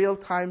you in real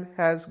time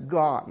has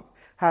gone,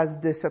 has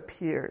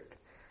disappeared.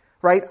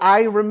 right?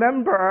 I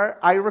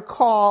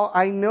recall,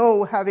 I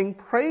know having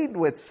prayed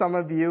with some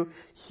of you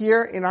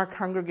here in our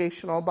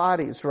congregational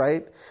bodies,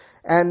 right?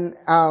 And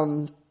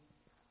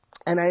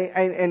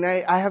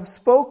I have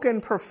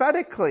spoken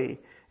prophetically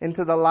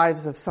into the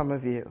lives of some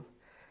of you.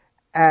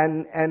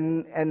 And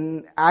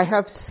I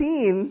have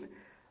seen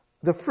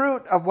the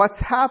fruit of what's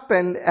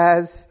happened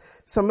as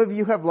some of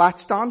you have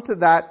latched onto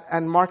that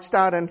and marched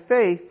out in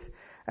faith.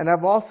 And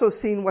I've also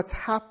seen what's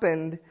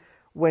happened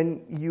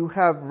when you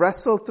have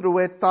wrestled through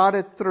it, thought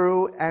it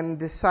through, and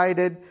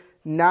decided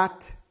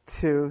not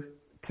to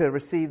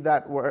receive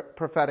that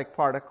prophetic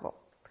particle.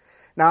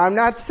 Now, I'm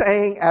not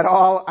saying at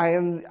all I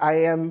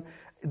am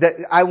that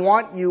I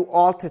want you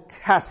all to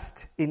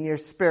test in your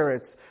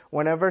spirits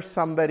whenever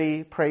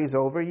somebody prays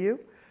over you,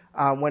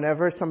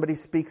 whenever somebody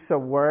speaks a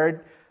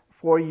word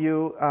for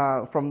you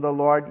from the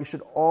Lord, you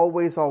should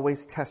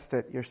always test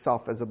it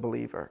yourself as a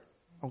believer.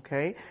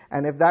 Okay?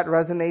 And if that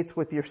resonates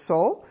with your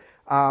soul,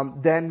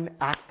 then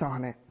act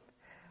on it.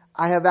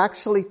 I have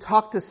actually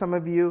talked to some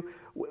of you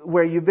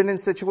where you've been in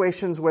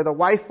situations where the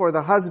wife or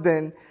the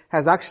husband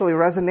has actually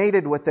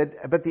resonated with it,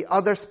 but the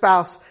other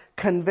spouse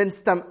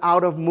convinced them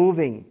out of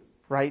moving,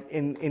 right,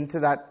 into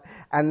that.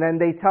 And then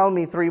they tell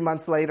me 3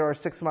 months later or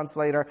 6 months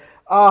later,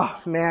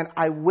 oh man,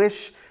 I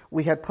wish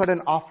we had put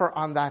an offer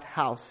on that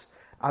house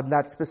on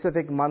that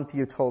specific month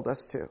you told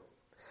us to.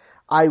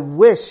 I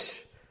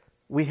wish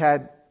we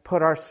had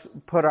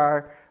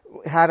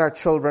had our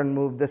children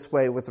move this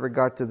way with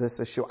regard to this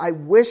issue. I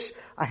wish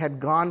I had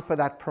gone for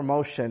that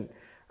promotion.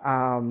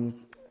 And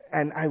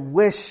I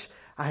wish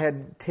I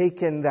had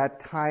taken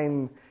that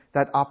time,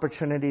 that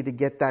opportunity to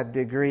get that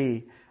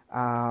degree.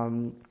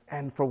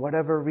 And for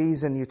whatever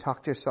reason, you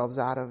talked yourselves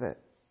out of it.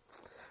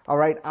 All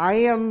right.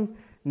 I am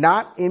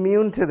not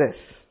immune to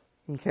this.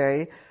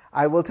 Okay.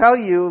 I will tell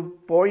you,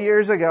 4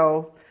 years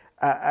ago,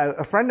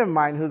 a friend of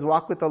mine who's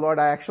walked with the Lord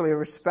I actually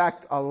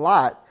respect a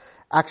lot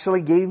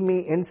actually gave me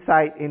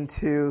insight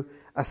into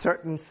a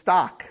certain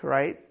stock,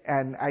 right?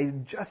 And I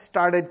just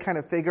started kind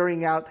of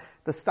figuring out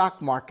the stock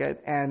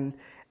market. And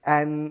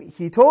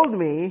he told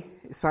me,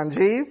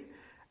 Sanjeev,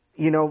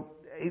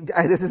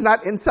 this is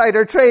not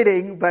insider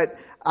trading, but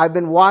I've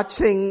been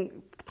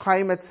watching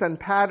climates and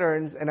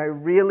patterns, and I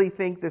really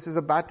think this is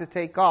about to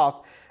take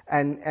off.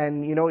 And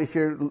if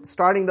you're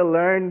starting to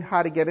learn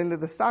how to get into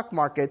the stock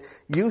market,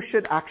 you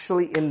should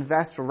actually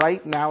invest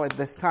right now at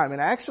this time.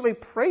 And I actually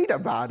prayed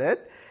about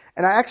it,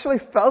 and I actually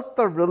felt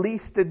the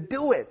release to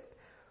do it.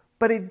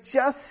 But it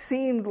just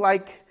seemed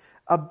like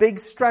a big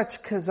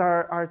stretch because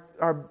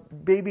our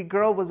baby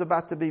girl was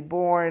about to be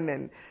born,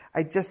 and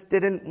I just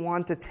didn't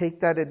want to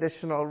take that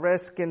additional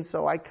risk. And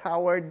so I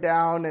cowered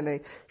down and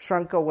I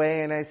shrunk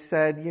away, and I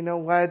said, you know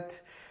what?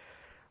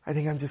 I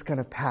think I'm just going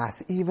to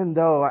pass, even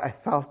though I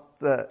felt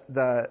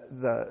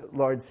the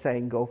Lord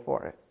saying, go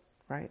for it,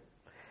 right?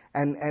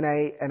 And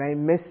I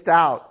missed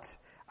out.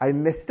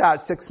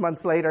 6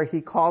 months later, he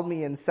called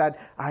me and said,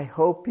 I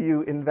hope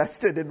you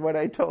invested in what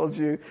I told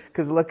you,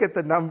 because look at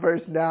the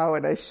numbers now.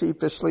 And I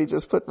sheepishly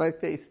just put my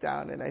face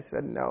down and I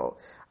said, no,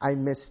 I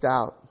missed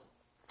out.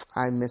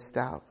 As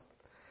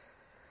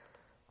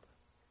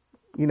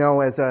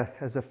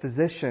a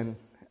physician,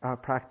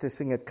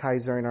 practicing at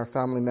Kaiser in our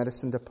family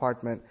medicine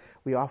department,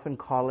 we often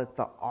call it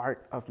the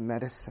art of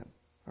medicine,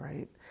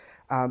 right?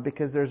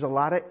 Because there's a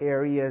lot of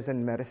areas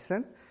in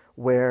medicine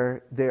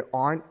where there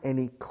aren't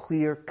any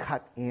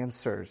clear-cut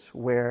answers,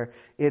 where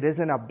it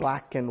isn't a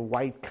black and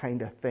white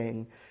kind of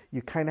thing.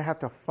 You kind of have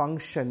to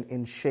function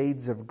in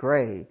shades of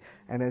gray.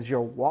 And as you're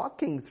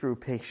walking through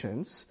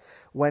patients,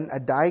 when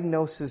a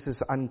diagnosis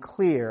is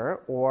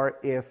unclear, or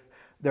if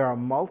there are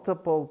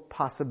multiple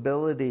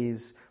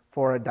possibilities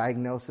for a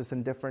diagnosis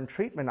and different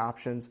treatment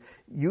options,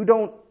 you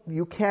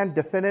can't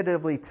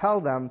definitively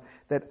tell them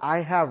that I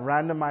have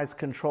randomized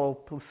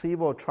controlled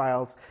placebo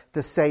trials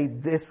to say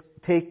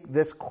take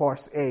this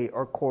course A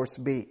or course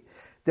B.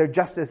 There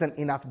just isn't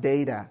enough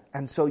data.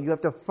 And so you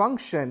have to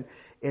function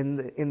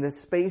in the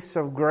space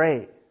of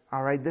gray.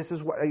 All right. This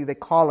is what they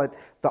call it,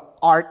 the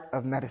art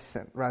of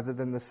medicine rather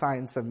than the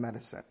science of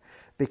medicine.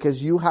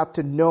 Because you have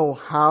to know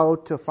how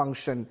to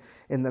function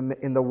in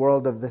the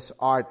world of this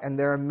art. And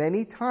there are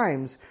many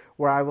times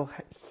where I will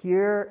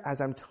hear,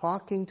 as I'm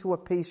talking to a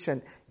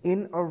patient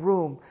in a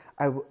room,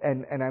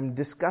 and I'm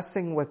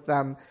discussing with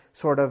them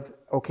sort of,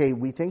 okay,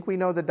 we think we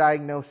know the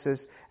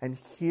diagnosis, and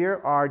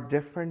here are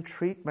different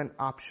treatment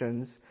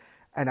options.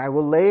 And I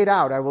will lay it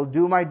out. I will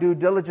do my due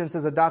diligence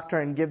as a doctor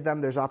and give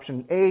them, there's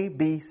option A,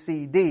 B,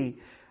 C, D.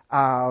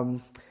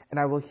 And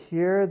I will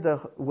hear the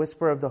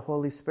whisper of the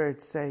Holy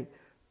Spirit say,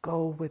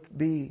 go with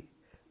B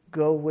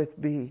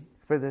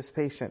for this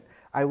patient.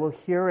 I will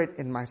hear it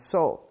in my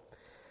soul.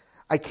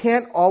 I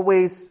can't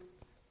always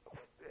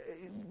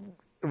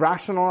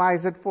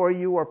rationalize it for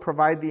you or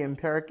provide the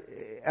empiric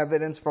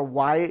evidence for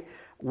why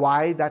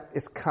that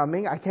is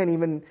coming. I can't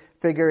even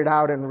figure it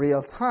out in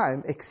real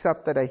time,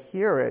 except that I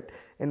hear it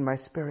in my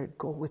spirit.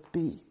 Go with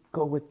B.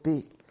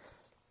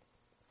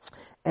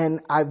 And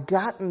I've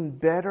gotten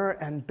better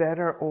and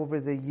better over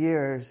the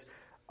years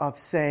of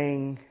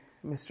saying,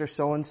 Mr.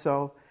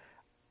 So-and-so,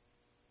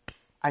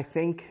 I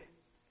think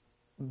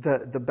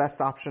the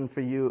best option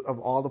for you of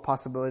all the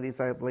possibilities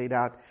I've laid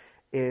out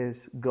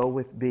is go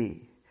with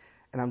B.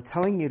 And I'm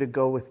telling you to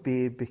go with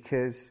B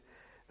because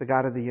the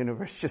God of the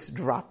universe just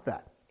dropped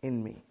that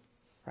in me,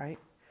 right?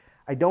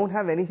 I don't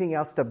have anything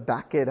else to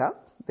back it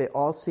up. They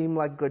all seem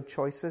like good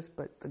choices,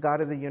 but the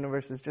God of the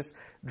universe is just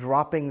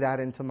dropping that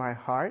into my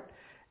heart,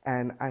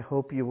 and I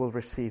hope you will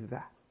receive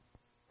that,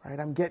 right?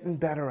 I'm getting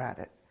better at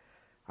it.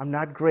 I'm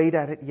not great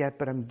at it yet,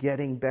 but I'm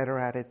getting better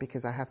at it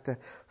because I have to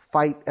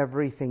fight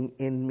everything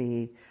in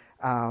me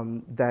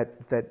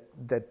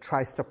that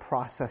tries to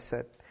process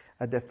it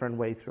a different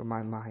way through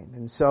my mind.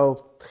 And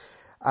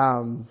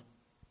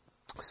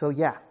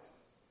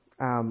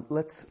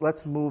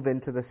let's move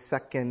into the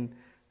second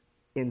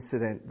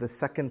incident, the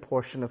second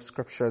portion of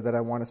Scripture that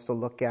I want us to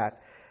look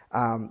at,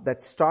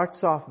 that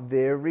starts off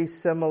very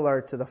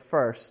similar to the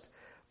first,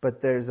 but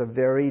there's a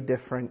very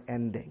different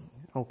ending.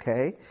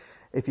 Okay?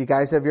 If you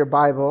guys have your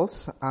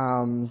Bibles,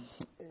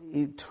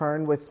 you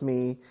turn with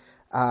me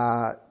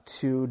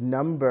to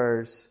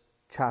Numbers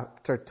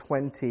chapter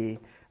 20, and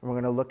we're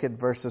going to look at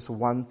verses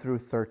 1 through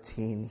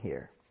 13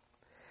 here.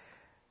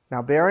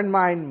 Now, bear in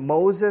mind,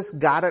 Moses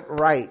got it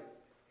right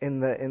in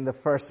the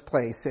first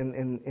place in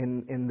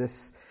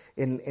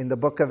the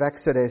book of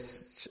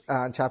Exodus,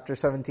 chapter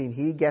 17.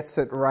 He gets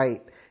it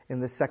right in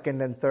the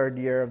second and third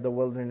year of the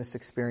wilderness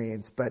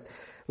experience. But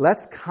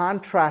let's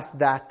contrast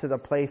that to the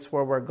place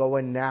where we're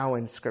going now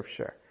in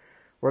Scripture.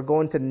 We're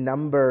going to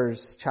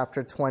Numbers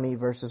chapter 20,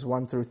 verses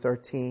 1 through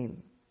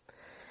 13.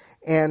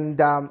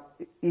 And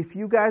if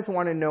you guys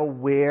want to know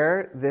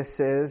where this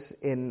is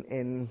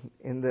in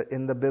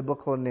the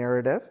biblical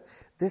narrative,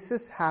 this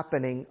is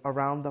happening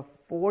around the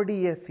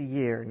 40th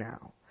year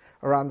now.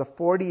 Around the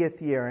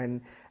 40th year.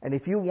 And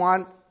if you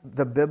want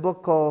the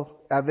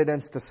biblical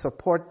evidence to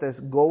support this,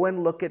 go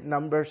and look at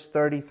Numbers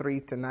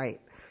 33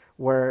 tonight,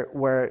 where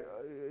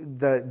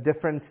the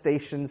different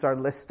stations are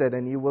listed,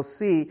 and you will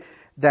see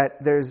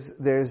that there's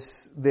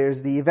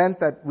the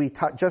event that we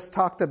just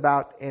talked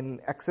about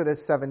in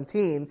Exodus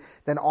 17,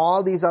 then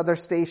all these other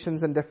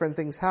stations and different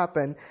things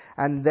happen,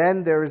 and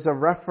then there's a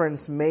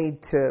reference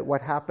made to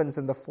what happens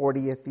in the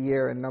 40th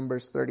year in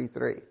Numbers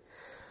 33.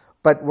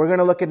 But we're going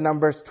to look at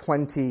Numbers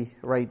 20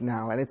 right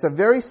now, and it's a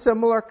very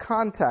similar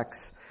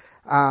context,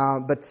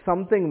 but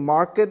something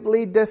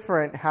markedly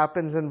different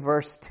happens in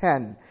verse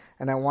 10,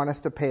 and I want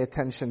us to pay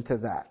attention to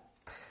that.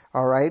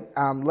 All right,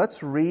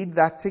 let's read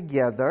that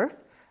together.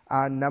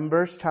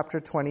 Numbers chapter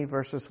 20,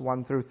 verses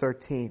 1 through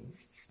 13.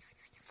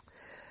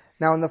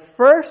 Now, in the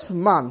first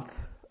month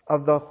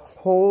of the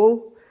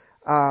whole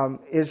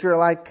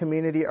Israelite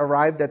community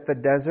arrived at the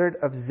desert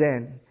of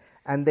Zin,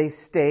 and they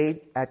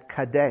stayed at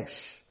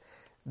Kadesh.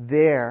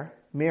 There,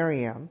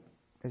 Miriam,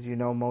 as you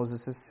know,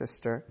 Moses'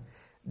 sister,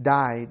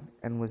 died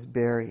and was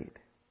buried.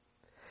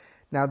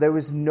 Now, there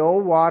was no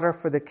water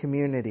for the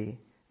community,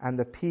 and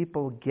the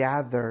people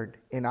gathered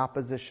in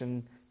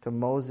opposition to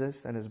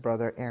Moses and his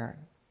brother Aaron.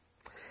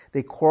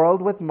 They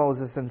quarreled with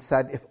Moses and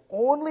said, "If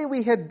only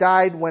we had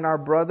died when our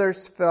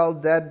brothers fell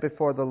dead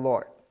before the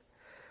Lord.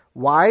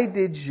 Why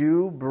did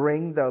you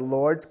bring the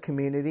Lord's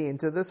community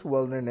into this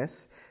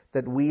wilderness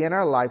that we and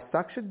our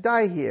livestock should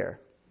die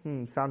here?"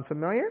 Sound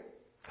familiar?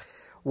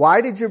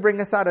 "Why did you bring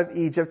us out of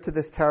Egypt to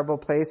this terrible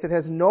place? It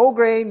has no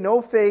grain,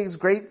 no figs,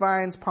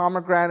 grapevines,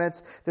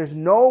 pomegranates. There's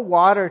no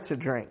water to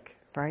drink,"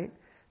 right?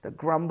 The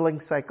grumbling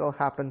cycle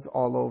happens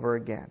all over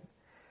again.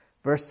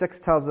 Verse 6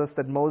 tells us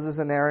that Moses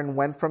and Aaron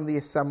went from the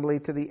assembly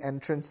to the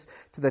entrance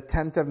to the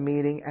tent of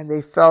meeting, and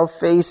they fell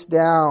face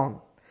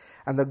down.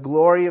 And the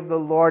glory of the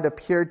Lord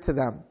appeared to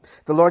them.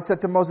 The Lord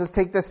said to Moses,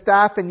 "Take the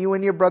staff, and you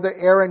and your brother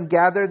Aaron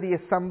gather the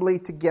assembly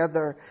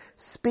together.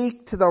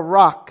 Speak to the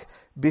rock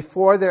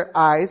before their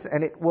eyes,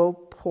 and it will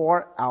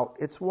pour out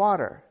its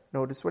water."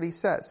 Notice what he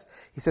says.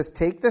 He says,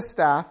 take the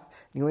staff,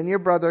 you and your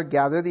brother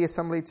gather the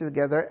assembly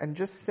together, and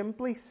just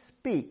simply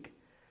speak.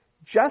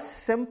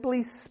 Just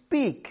simply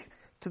speak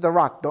to the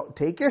rock. Don't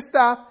take your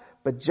staff,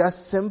 but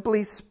just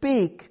simply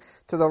speak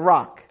to the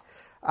rock.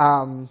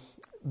 And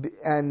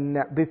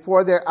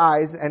before their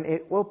eyes, and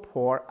it will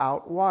pour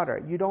out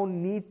water. You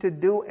don't need to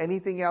do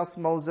anything else,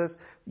 Moses.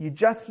 You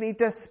just need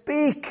to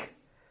speak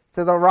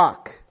to the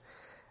rock,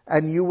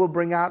 and you will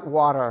bring out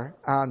water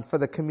for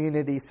the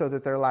community so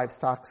that their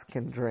livestock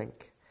can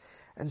drink.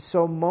 And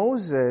so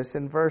Moses,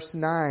 in verse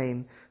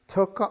 9,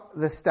 took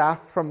the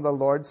staff from the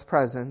Lord's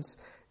presence,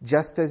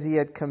 just as he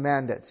had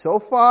commanded. So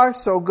far,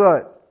 so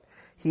good.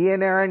 He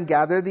and Aaron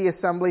gathered the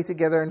assembly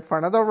together in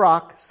front of the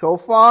rock. So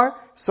far,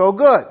 so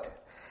good.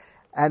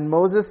 And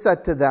Moses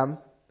said to them,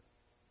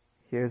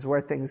 here's where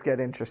things get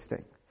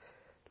interesting.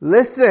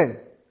 "Listen,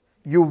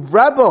 you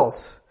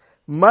rebels,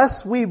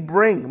 must we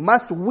bring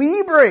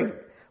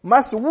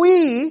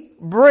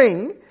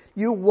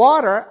you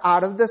water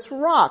out of this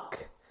rock?"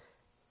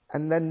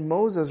 And then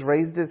Moses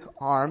raised his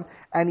arm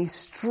and he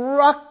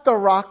struck the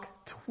rock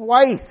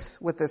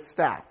twice with his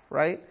staff,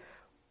 right?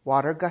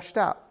 Water gushed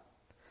out,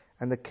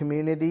 and the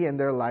community and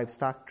their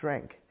livestock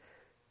drank.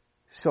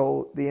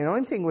 So the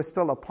anointing was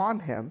still upon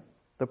him.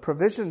 The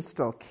provision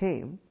still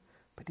came,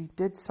 But he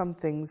did some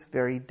things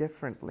very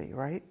differently,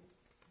 right?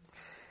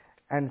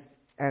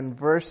 And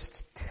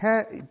verse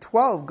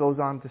 12 goes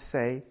on to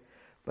say,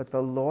 but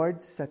the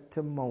Lord said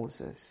to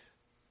Moses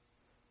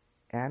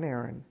and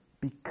Aaron,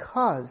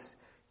 because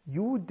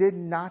you did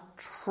not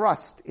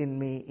trust in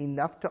me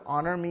enough to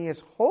honor me as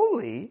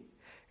holy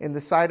in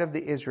the sight of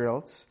the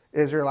Israelites,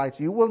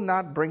 you will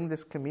not bring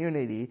this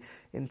community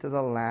into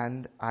the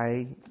land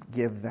I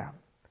give them.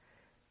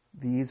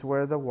 These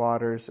were the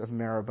waters of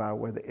Meribah,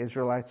 where the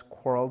Israelites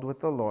quarreled with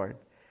the Lord,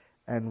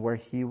 and where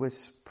he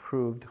was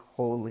proved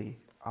holy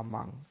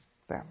among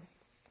them.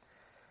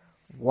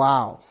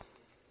 Wow.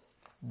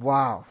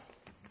 Wow.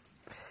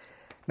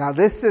 Now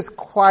this is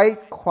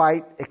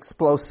quite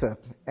explosive.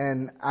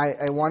 And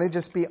I want to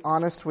just be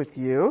honest with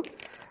you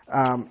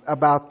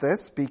about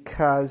this,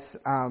 because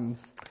I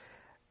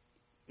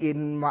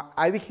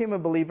became a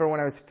believer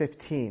when I was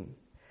 15.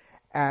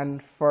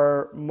 And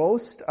for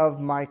most of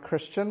my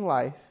Christian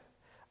life,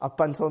 up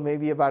until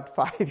maybe about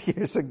 5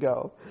 years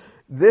ago,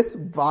 this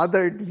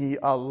bothered me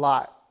a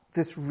lot.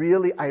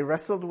 I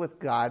wrestled with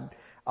God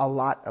a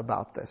lot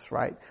about this,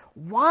 right?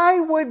 Why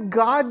would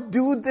God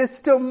do this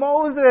to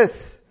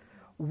Moses?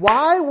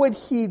 Why would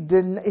he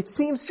it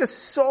seems just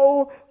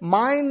so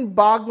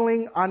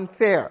mind-boggling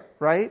unfair,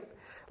 right?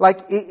 Like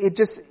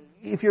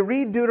if you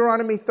read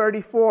Deuteronomy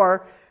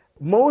 34,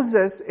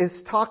 Moses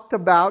is talked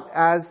about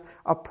as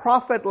a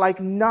prophet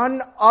like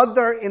none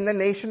other in the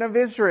nation of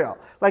Israel.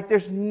 Like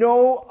there's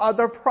no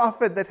other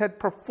prophet that had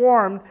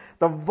performed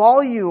the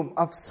volume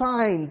of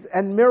signs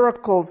and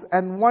miracles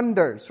and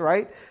wonders,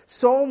 right?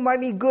 So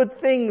many good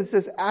things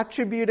is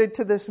attributed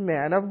to this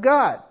man of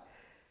God.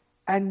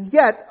 And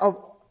yet,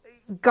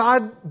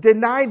 God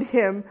denied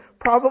him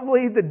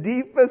probably the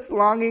deepest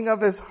longing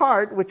of his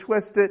heart, which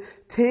was to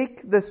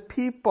take this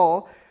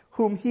people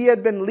whom he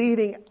had been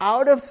leading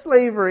out of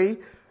slavery,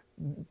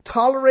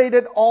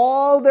 tolerated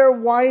all their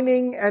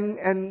whining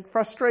and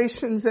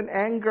frustrations and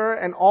anger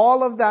and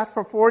all of that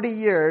for 40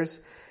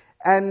 years.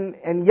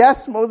 And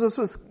yes, Moses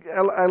was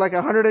like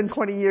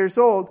 120 years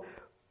old,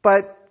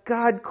 but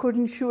God,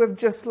 couldn't you have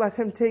just let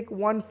him take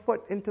one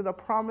foot into the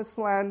promised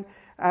land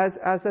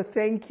as a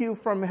thank you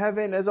from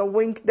heaven, as a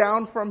wink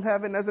down from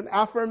heaven, as an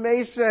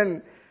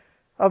affirmation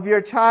of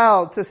your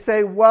child to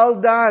say,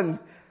 well done,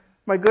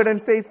 my good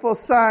and faithful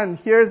son,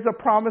 here's the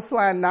promised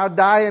land. Now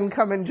die and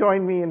come and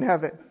join me in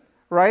heaven.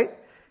 Right?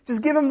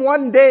 Just give him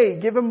one day,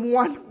 give him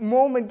one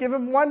moment, give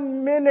him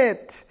 1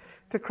 minute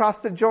to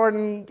cross the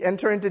Jordan,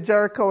 enter into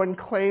Jericho, and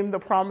claim the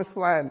promised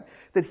land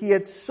that he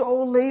had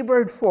so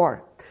labored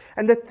for.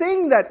 And the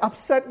thing that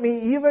upset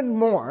me even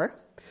more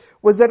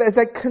was that as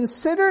I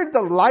considered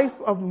the life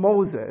of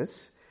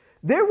Moses,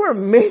 there were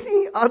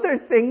many other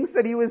things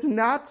that he was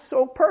not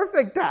so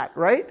perfect at,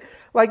 right?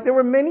 Like there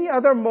were many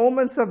other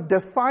moments of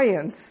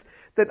defiance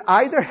that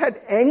either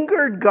had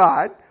angered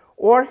God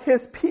or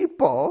his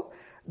people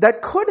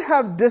that could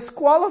have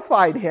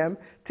disqualified him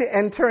to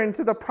enter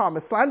into the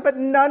promised land, but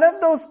none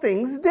of those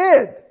things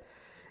did.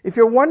 If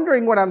you're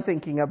wondering what I'm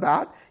thinking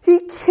about, he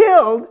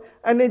killed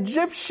an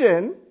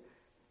Egyptian,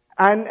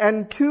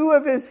 and two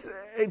of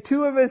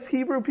his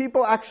Hebrew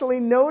people actually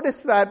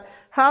noticed that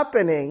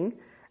happening,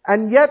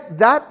 and yet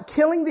that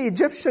killing the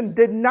Egyptian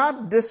did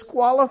not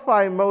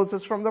disqualify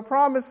Moses from the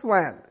promised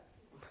land.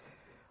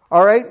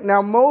 All right,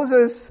 now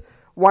Moses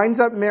winds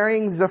up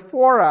marrying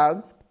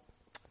Zipporah,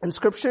 and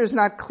Scripture is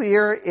not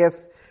clear if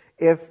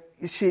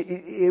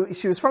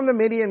she was from the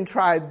Midian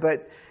tribe,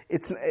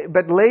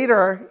 but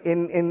later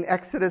in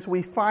Exodus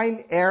we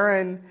find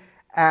Aaron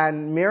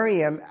and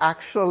Miriam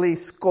actually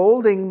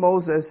scolding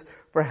Moses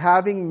for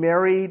having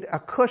married a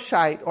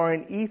Cushite or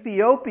an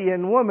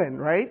Ethiopian woman,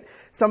 right?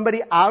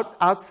 Somebody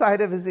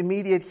outside of his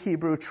immediate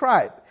Hebrew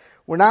tribe.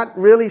 We're not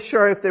really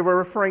sure if they were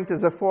referring to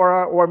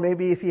Zipporah or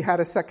maybe if he had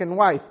a second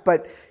wife,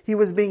 but he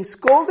was being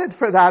scolded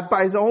for that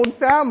by his own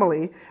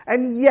family,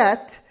 and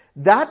yet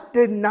that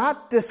did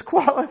not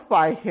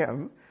disqualify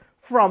him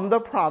from the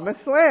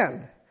promised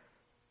land.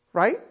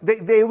 Right?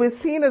 They were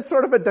seen as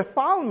sort of a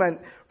defilement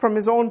from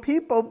his own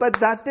people, but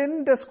that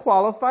didn't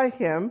disqualify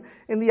him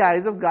in the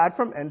eyes of God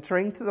from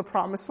entering to the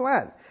promised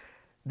land.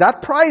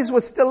 That prize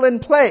was still in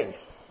play.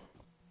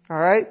 All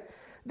right?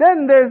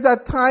 Then there's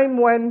that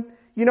time when,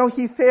 he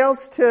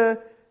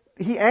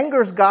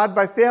angers God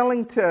by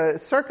failing to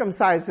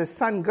circumcise his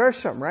son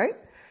Gershom, right?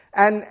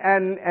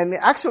 And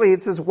actually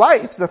it's his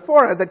wife,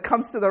 Zipporah, that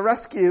comes to the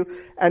rescue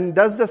and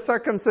does the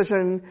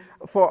circumcision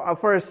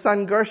for his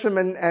son Gershom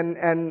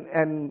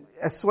and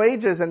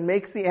assuages and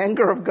makes the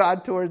anger of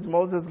God towards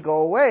Moses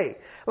go away.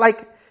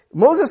 Like,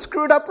 Moses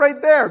screwed up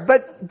right there,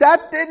 but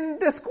that didn't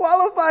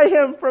disqualify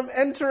him from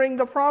entering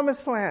the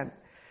promised land.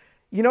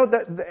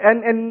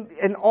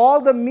 And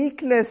all the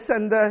meekness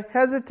and the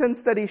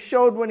hesitance that he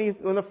showed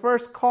when the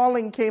first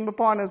calling came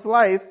upon his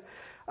life,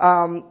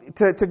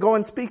 to go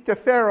and speak to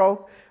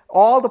Pharaoh,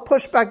 all the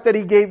pushback that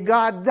he gave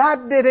God,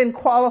 that didn't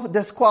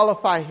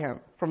disqualify him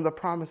from the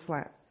promised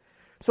land.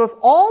 So if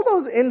all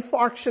those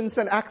infarctions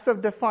and acts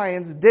of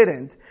defiance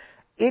didn't,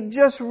 it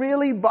just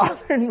really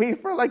bothered me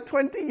for like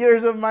 20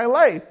 years of my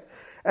life.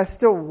 as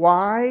to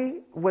why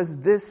was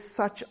this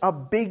such a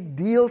big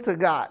deal to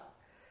God.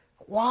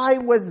 Why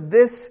was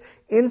this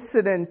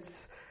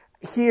incident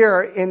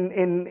here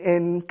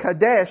in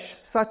Kadesh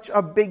such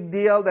a big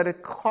deal that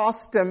it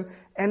cost him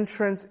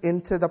entrance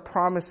into the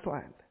promised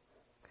land?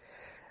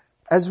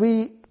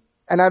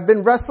 And I've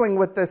been wrestling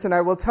with this, and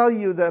I will tell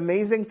you the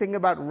amazing thing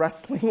about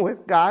wrestling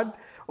with God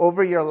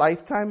over your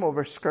lifetime,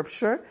 over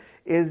Scripture,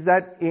 is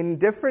that in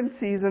different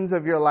seasons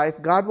of your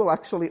life, God will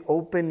actually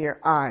open your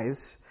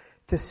eyes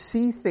to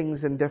see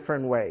things in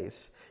different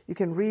ways. You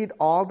can read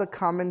all the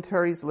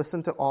commentaries,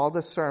 listen to all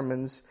the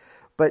sermons,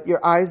 but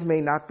your eyes may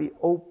not be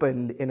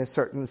opened in a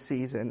certain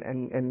season.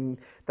 And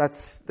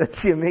that's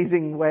the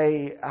amazing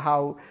way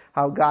how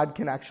God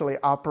can actually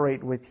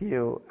operate with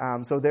you.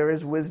 So there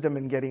is wisdom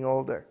in getting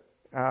older.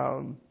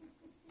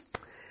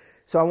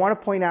 So I want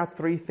to point out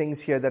three things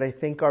here that I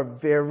think are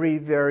very,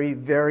 very,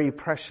 very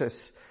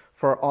precious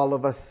for all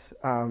of us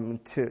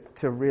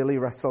to really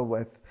wrestle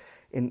with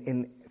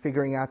in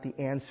figuring out the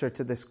answer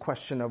to this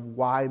question of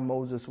why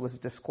Moses was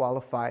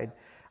disqualified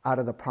out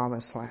of the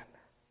promised land.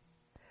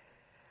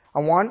 I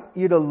want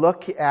you to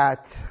look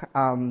at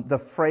the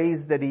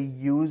phrase that he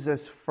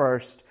uses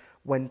first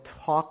when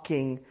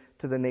talking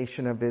to the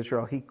nation of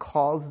Israel. He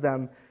calls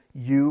them,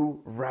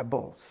 "You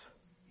rebels."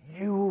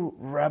 You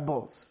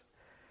rebels.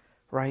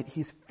 Right?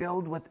 He's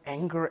filled with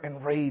anger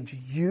and rage.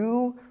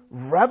 You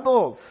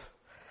rebels.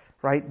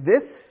 Right?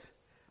 This,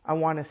 I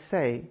want to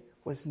say,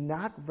 was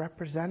not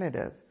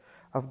representative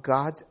of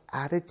God's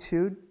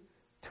attitude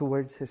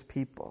towards his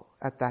people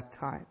at that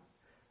time.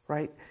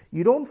 Right?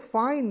 You don't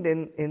find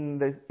in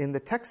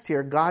the text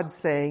here God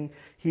saying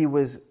he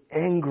was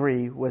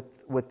angry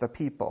with the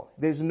people.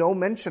 There's no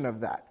mention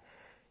of that.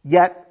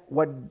 Yet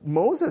what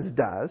Moses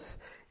does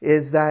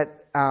is that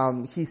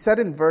he said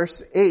in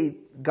verse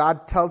 8,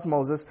 God tells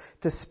Moses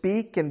to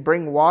speak and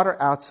bring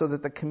water out so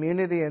that the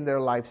community and their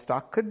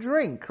livestock could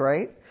drink,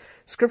 right?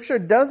 Scripture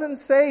doesn't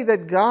say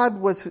that God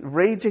was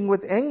raging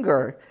with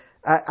anger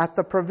at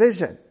the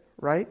provision,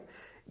 right?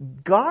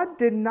 God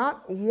did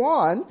not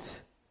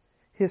want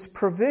his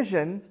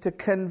provision to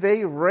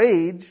convey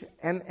rage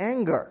and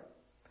anger.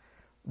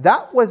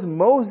 That was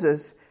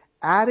Moses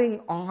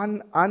adding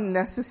on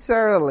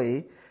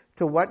unnecessarily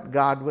to what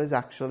God was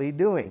actually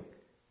doing,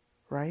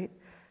 right?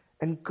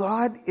 And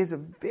God is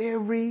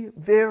very,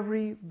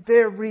 very,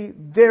 very,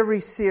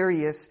 very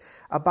serious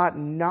about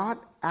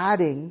not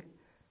adding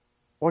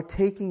or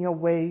taking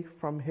away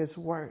from his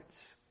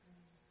words.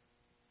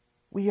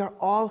 We are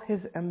all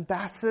his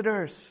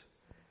ambassadors.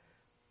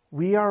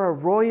 We are a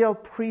royal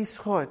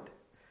priesthood.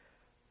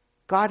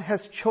 God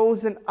has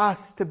chosen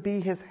us to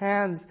be his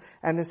hands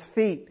and his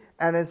feet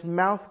and his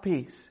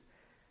mouthpiece.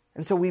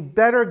 And so we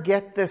better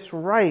get this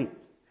right.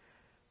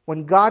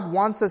 When God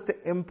wants us to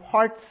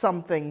impart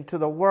something to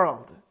the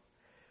world,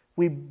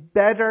 we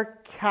better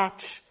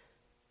catch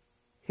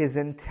his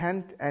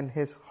intent and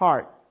his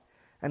heart.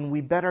 And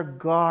we better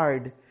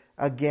guard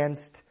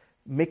against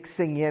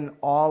mixing in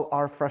all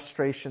our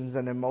frustrations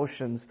and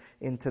emotions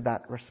into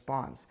that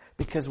response.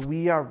 Because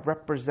we are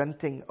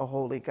representing a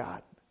holy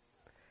God.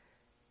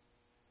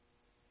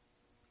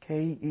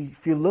 Okay,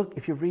 if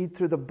you read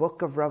through the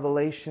book of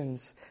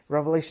Revelations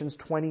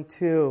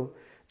 22,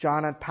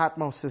 John at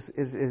Patmos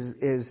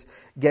is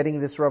getting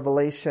this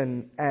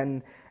revelation,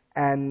 and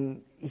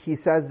he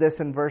says this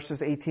in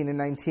verses 18 and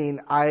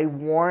 19, "I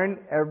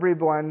warn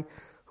everyone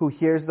who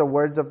hears the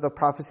words of the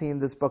prophecy in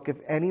this book, if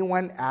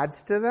anyone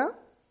adds to them,"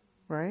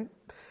 right?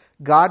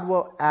 God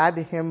will add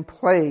him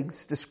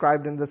plagues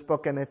described in this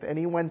book, and if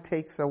anyone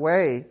takes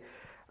away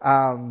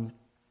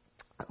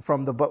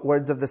from the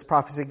words of this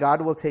prophecy,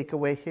 God will take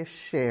away his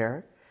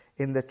share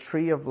in the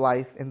tree of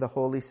life in the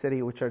holy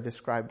city, which are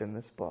described in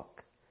this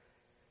book.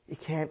 You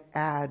can't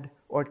add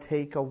or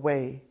take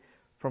away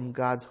from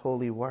God's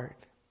holy word.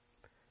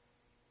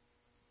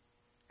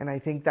 And I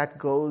think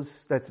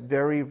that's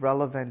very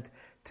relevant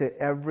to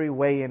every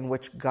way in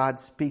which God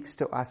speaks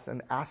to us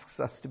and asks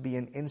us to be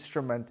an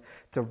instrument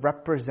to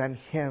represent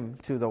him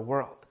to the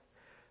world.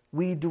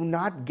 We do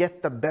not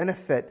get the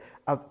benefit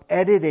of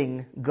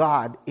editing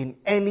God in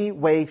any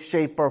way,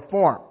 shape, or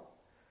form.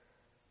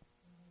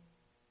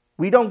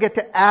 We don't get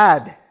to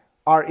add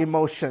our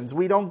emotions.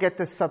 We don't get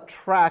to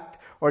subtract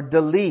or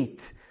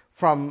delete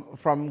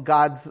from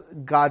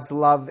God's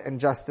love and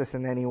justice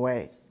in any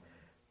way.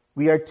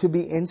 We are to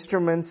be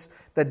instruments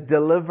that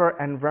deliver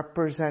and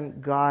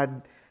represent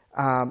God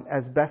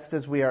as best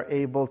as we are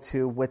able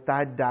to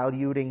without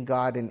diluting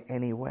God in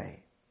any way.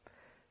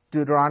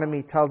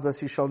 Deuteronomy tells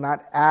us, "You shall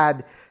not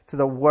add to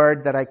the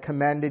word that I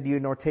commanded you,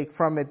 nor take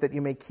from it, that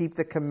you may keep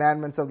the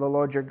commandments of the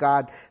Lord your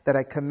God that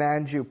I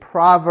command you."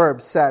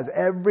 Proverbs says,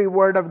 every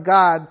word of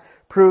God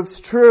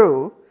proves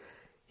true.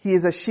 He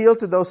is a shield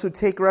to those who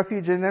take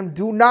refuge in him.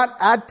 Do not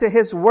add to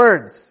his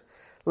words,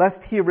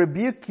 lest he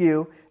rebuke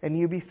you and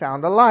you be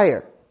found a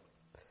liar.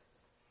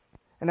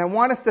 And I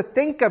want us to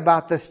think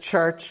about this,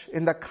 church,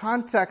 in the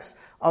context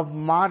of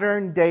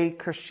modern day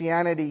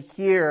Christianity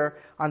here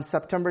on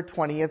September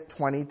 20th,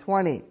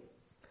 2020.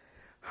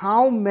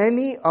 How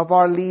many of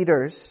our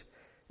leaders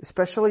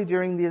especially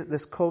during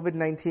this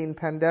COVID-19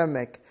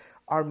 pandemic,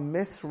 are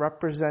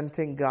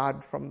misrepresenting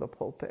God from the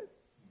pulpit.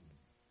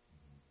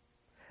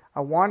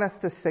 I want us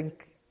to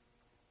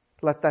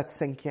let that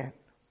sink in.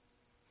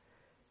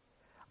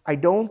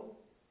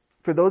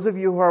 For those of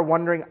you who are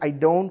wondering, I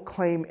don't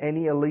claim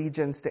any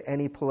allegiance to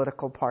any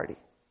political party.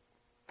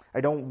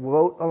 I don't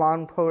vote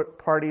along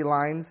party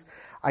lines.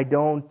 I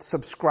don't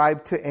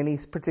subscribe to any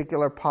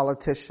particular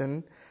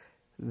politician.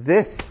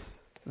 This,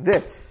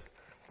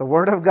 the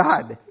Word of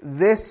God,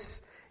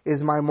 this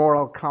is my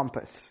moral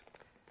compass.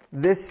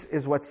 This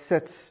is what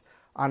sits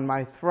on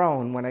my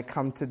throne when I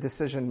come to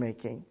decision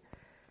making.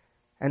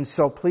 And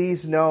so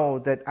please know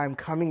that I'm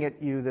coming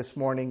at you this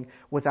morning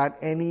without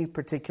any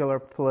particular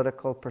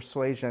political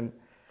persuasion.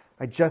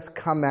 I just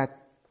come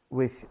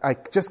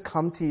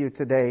to you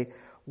today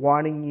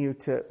wanting you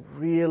to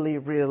really,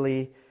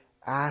 really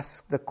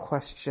ask the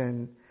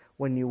question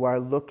when you are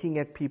looking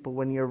at people,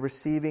 when you're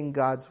receiving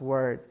God's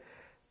Word,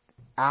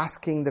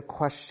 asking the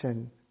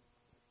question,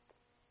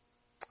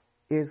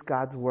 is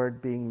God's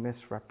Word being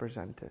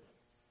misrepresented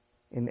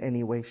in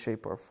any way,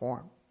 shape, or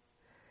form?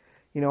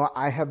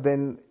 I have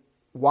been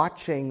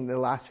watching the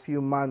last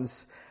few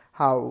months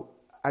how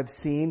I've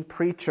seen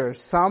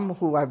preachers, some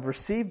who I've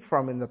received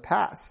from in the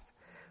past,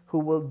 who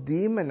will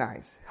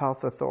demonize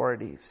health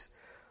authorities,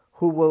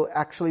 who will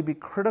actually be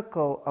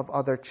critical of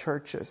other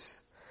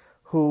churches,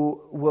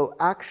 who will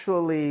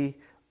actually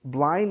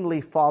blindly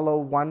follow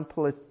one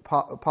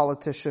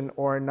politician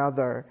or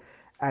another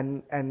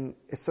and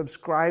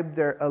subscribe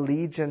their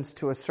allegiance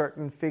to a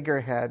certain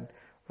figurehead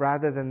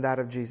rather than that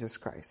of Jesus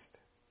Christ.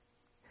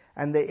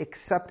 And they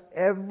accept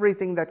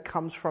everything that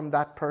comes from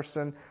that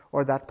person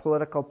or that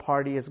political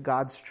party as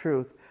God's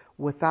truth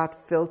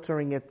without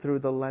filtering it through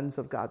the lens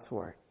of God's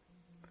Word.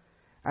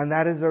 And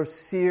that is a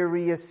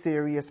serious,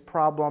 serious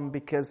problem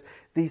because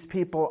these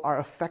people are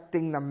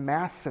affecting the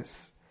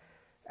masses.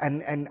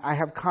 And I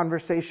have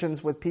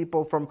conversations with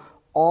people from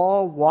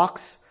all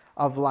walks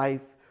of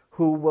life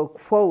who will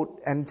quote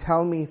and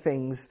tell me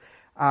things,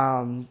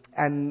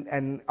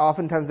 and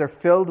oftentimes they're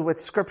filled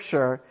with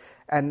scripture,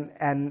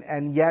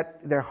 and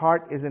yet their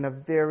heart is in a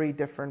very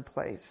different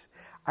place.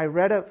 I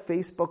read a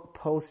Facebook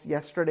post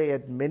yesterday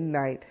at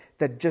midnight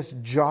that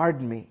just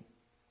jarred me.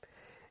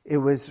 It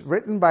was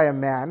written by a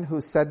man who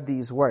said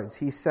these words.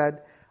 He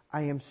said,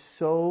 "I am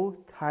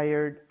so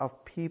tired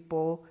of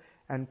people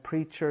and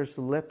preachers'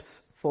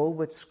 lips full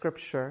with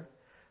scripture,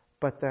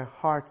 but their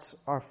hearts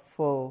are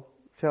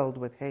filled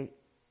with hate."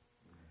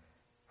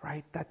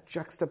 Right? That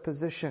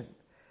juxtaposition.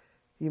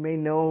 You may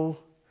know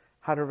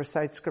how to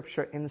recite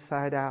scripture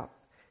inside out.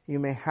 You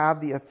may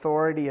have the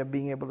authority of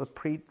being able to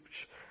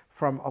preach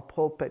from a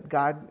pulpit.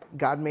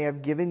 God may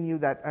have given you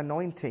that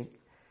anointing,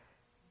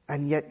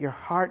 and yet your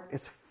heart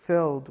is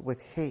filled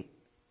with hate.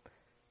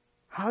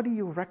 How do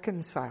you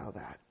reconcile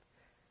that?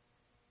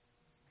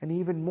 And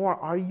even more,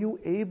 are you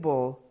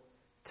able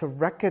to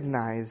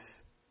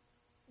recognize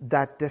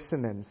that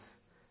dissonance,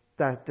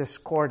 that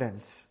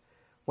discordance,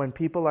 when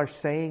people are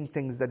saying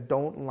things that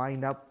don't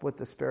line up with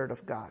the Spirit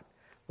of God,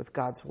 with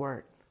God's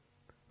Word?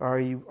 Or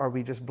are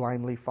we just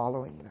blindly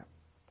following them?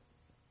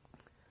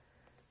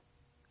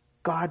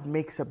 God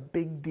makes a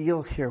big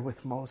deal here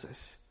with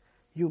Moses.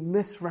 You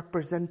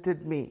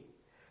misrepresented me.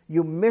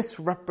 You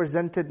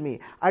misrepresented me.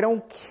 I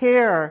don't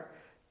care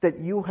that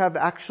you have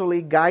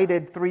actually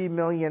guided 3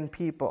 million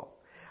people.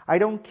 I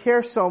don't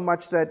care so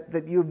much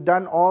that you've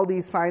done all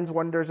these signs,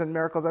 wonders, and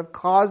miracles.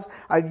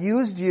 I've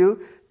used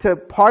you to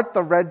part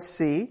the Red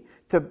Sea,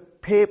 to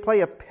play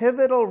a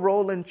pivotal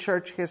role in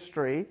church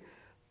history.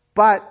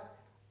 But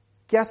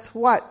guess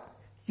what?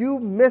 You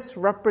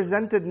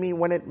misrepresented me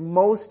when it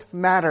most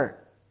mattered.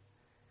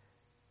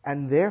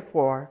 And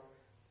therefore,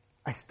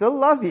 I still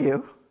love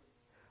you,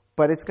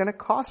 but it's going to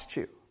cost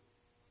you.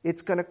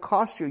 It's going to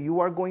cost you.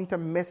 You are going to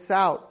miss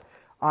out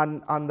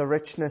on the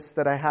richness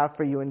that I have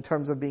for you in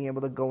terms of being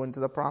able to go into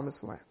the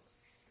promised land.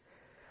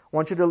 I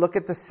want you to look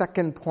at the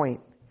second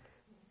point.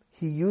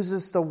 He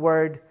uses the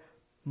word,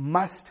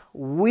 must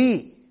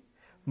we.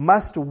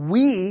 Must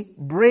we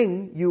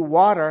bring you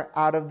water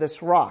out of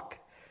this rock?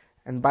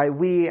 And by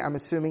we, I'm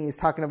assuming he's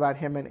talking about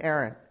him and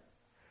Aaron.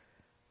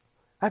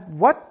 At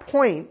what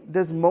point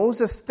does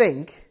Moses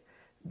think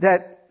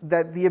that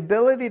the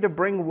ability to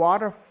bring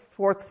water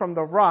forth from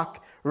the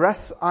rock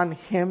rests on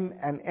him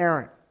and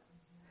Aaron?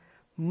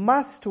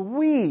 Must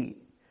we?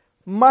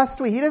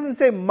 Must we? He doesn't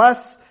say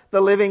must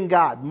the living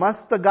God,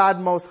 must the God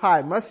Most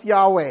High, must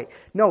Yahweh.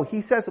 No,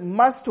 he says,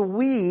 must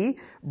we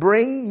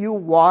bring you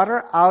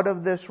water out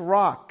of this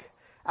rock?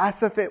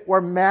 As if it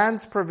were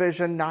man's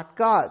provision, not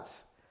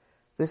God's.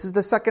 This is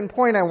the second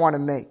point I want to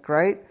make,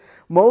 right?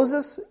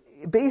 Moses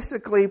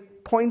basically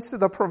points to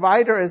the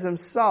provider as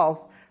himself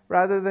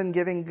rather than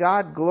giving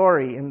God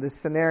glory in this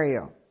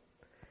scenario.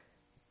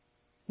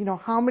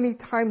 How many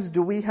times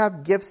do we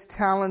have gifts,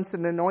 talents,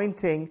 and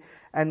anointing,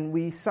 and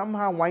we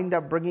somehow wind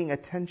up bringing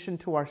attention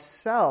to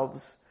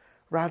ourselves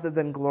rather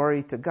than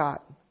glory to God?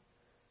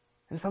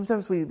 And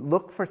sometimes we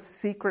look for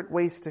secret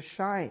ways to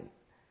shine.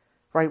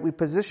 right? We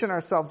position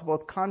ourselves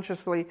both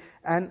consciously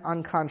and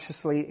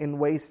unconsciously in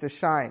ways to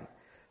shine.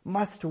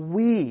 Must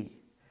we?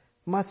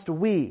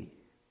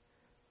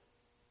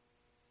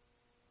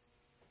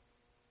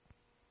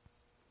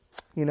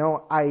 You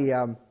know,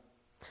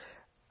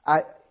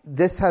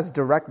 this has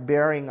direct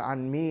bearing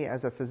on me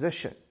as a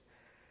physician,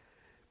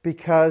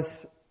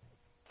 because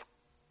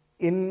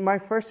in my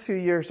first few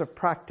years of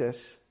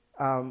practice,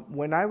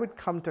 when I would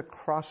come to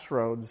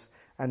crossroads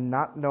and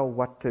not know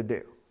what to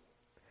do,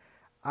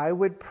 I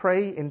would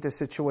pray into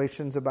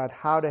situations about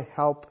how to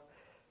help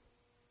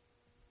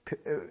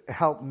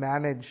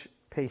manage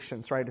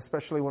patients, right?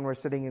 Especially when we're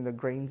sitting in the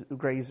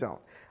gray zone.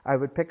 I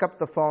would pick up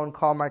the phone,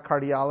 call my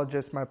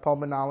cardiologist, my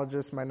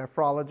pulmonologist, my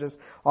nephrologist,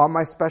 all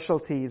my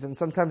specialties, and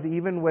sometimes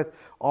even with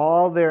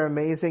all their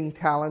amazing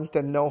talent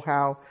and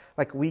know-how,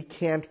 like we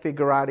can't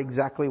figure out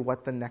exactly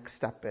what the next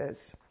step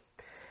is.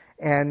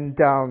 And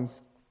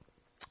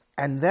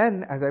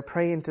then as I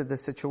pray into the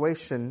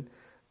situation,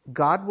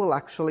 God will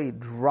actually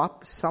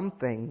drop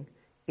something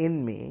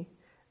in me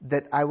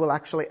that I will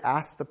actually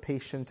ask the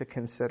patient to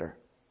consider.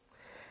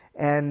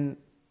 And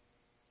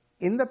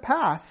in the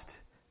past,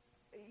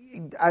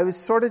 I was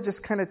sort of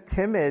just kind of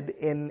timid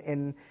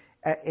in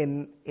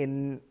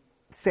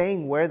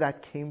saying where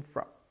that came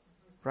from,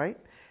 right?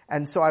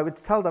 And so I would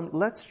tell them,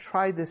 let's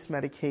try this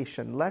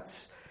medication.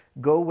 Let's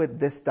go with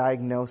this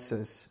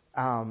diagnosis,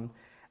 and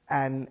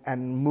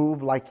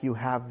move like you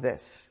have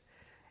this.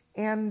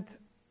 And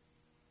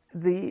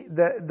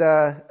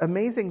the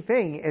amazing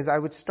thing is I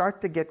would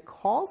start to get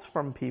calls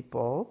from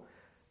people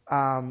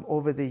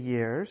over the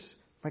years.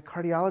 My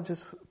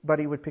cardiologist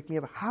buddy would pick me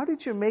up. How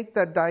did you make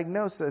that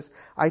diagnosis?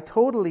 I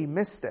totally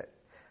missed it.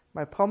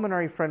 My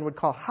pulmonary friend would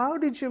call. How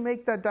did you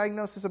make that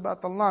diagnosis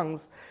about the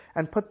lungs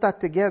and put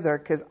that together?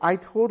 Because I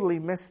totally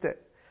missed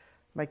it.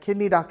 My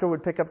kidney doctor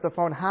would pick up the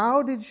phone.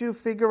 How did you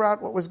figure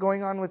out what was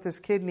going on with his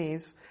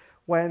kidneys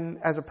when,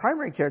 as a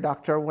primary care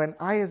doctor, when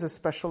I as a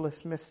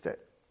specialist missed it?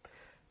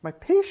 My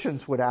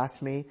patients would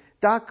ask me,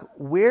 Doc,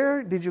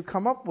 where did you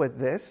come up with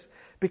this?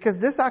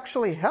 Because this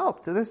actually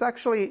helped. This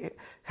actually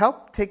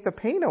helped take the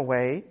pain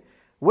away.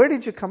 Where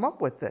did you come up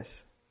with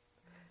this?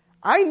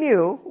 I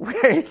knew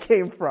where it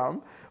came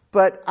from,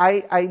 but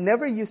I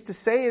never used to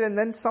say it. And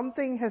then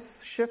something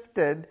has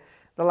shifted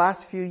the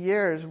last few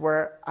years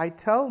where I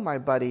tell my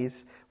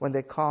buddies when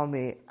they call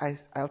me,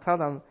 I'll tell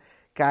them,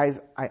 guys,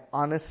 I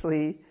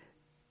honestly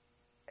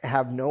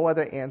have no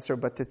other answer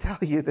but to tell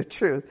you the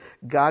truth.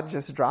 God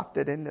just dropped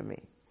it into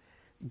me.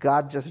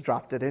 God just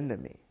dropped it into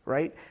me,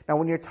 right? Now,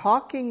 when you're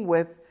talking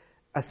with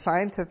a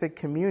scientific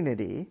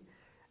community,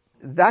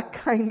 that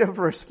kind of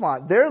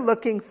response, they're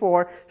looking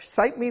for,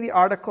 cite me the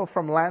article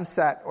from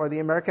Lancet or the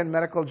American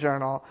Medical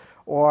Journal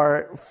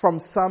or from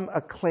some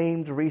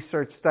acclaimed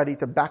research study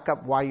to back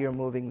up why you're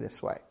moving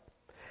this way.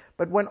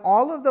 But when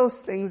all of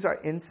those things are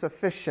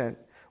insufficient,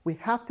 we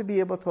have to be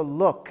able to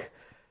look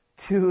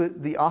to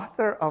the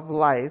author of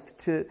life,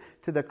 to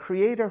the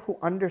creator who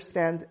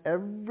understands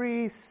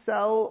every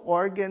cell,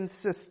 organ,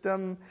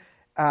 system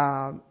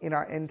in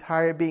our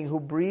entire being, who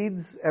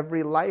breathes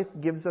every life,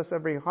 gives us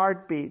every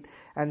heartbeat,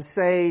 and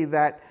say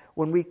that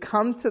when we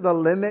come to the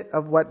limit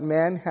of what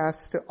man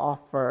has to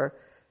offer,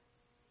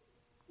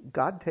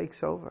 God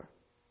takes over.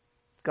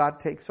 God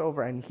takes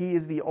over, and He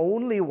is the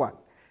only one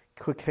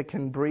who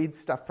can breathe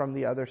stuff from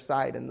the other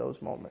side in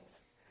those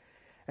moments.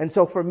 And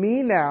so for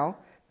me now,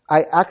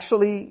 I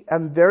actually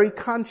am very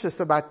conscious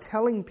about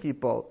telling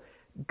people,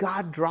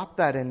 God dropped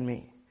that in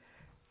me.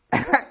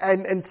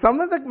 and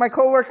some of my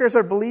coworkers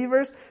are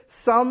believers,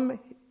 some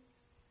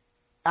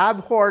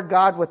abhor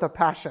God with a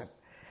passion.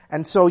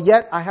 And so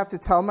yet I have to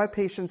tell my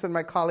patients and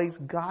my colleagues,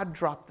 God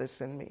dropped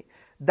this in me.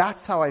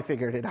 That's how I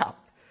figured it out.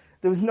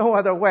 There was no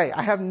other way.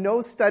 I have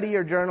no study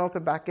or journal to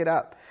back it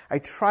up. I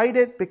tried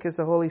it because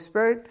the Holy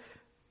Spirit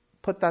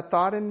put that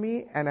thought in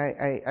me, and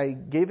I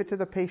gave it to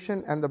the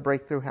patient, and the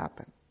breakthrough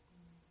happened.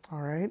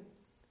 All right?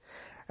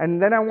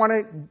 And then I want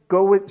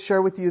to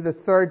share with you the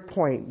third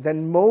point.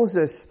 Then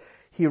Moses,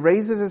 he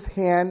raises his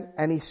hand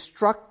and he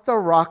struck the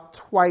rock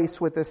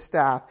twice with his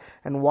staff,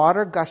 and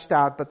water gushed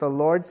out. But the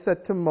Lord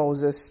said to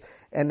Moses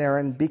and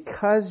Aaron,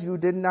 because you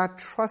did not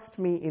trust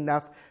me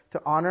enough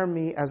to honor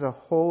me as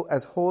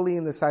holy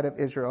in the sight of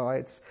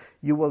Israelites,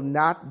 you will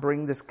not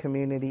bring this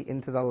community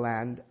into the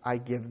land I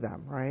give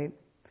them. Right?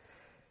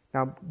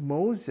 Now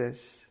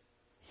Moses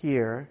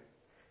here,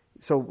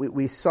 so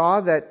we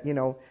saw that,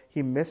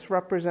 he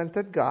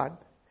misrepresented God.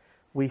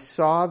 We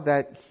saw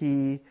that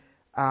he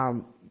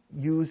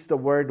used the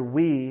word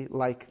we,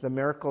 like the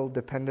miracle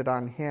depended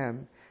on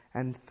him.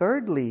 And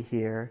thirdly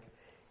here,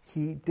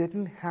 he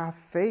didn't have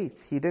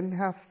faith. He didn't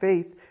have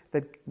faith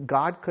that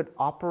God could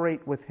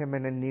operate with him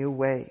in a new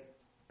way.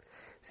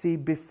 See,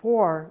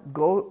 before,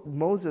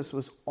 Moses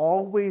was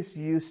always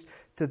used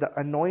to the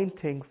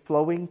anointing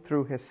flowing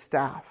through his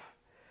staff.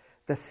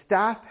 The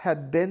staff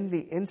had been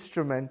the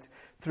instrument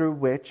through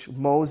which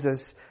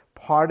Moses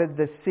parted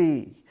the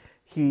sea.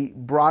 He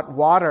brought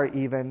water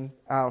even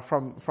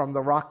from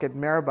the rock at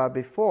Meribah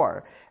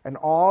before. And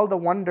all the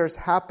wonders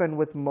happened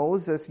with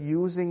Moses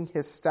using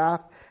his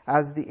staff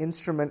as the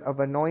instrument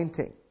of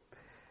anointing.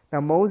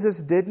 Now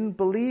Moses didn't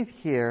believe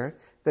here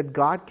that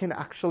God can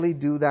actually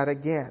do that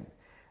again.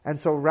 And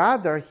so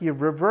rather he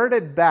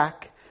reverted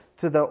back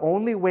to the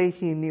only way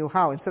he knew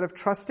how. Instead of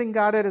trusting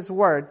God at his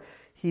word,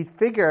 he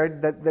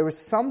figured that there was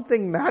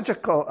something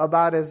magical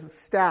about his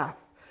staff,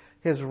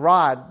 his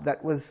rod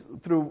that was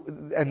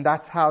through, and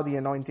that's how the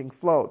anointing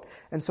flowed.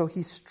 And so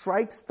he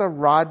strikes the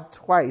rod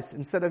twice.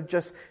 Instead of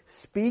just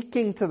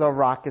speaking to the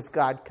rock as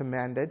God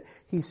commanded,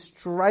 he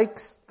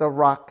strikes the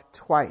rock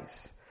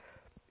twice.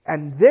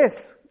 And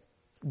this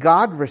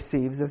God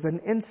receives as an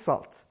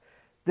insult.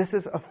 This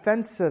is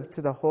offensive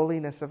to the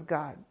holiness of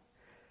God.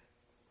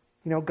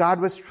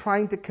 God was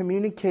trying to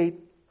communicate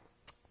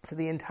to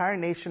the entire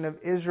nation of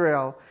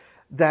Israel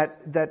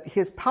that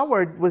his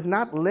power was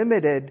not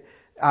limited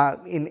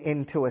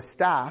into a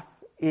staff.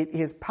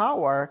 His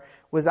power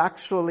was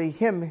actually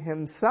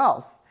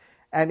himself.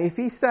 And if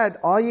he said,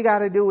 all you got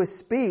to do is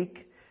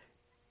speak,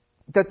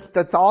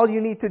 that's all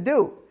you need to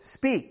do,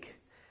 speak.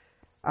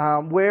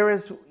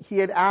 Whereas he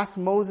had asked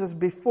Moses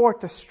before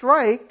to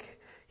strike,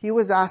 he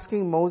was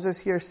asking Moses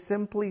here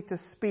simply to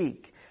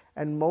speak.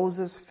 And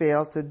Moses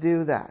failed to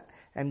do that.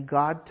 And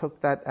God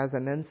took that as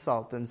an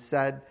insult and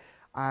said,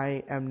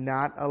 I am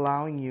not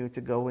allowing you to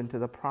go into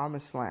the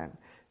promised land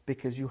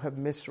because you have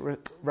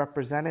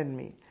misrepresented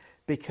me,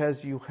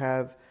 because you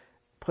have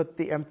put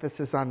the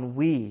emphasis on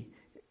we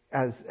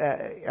as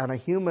on a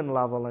human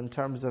level in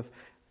terms of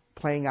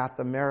playing out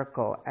the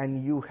miracle,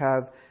 and you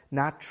have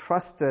not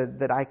trusted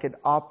that I could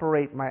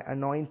operate my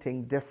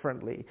anointing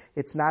differently.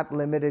 It's not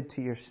limited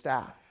to your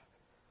staff.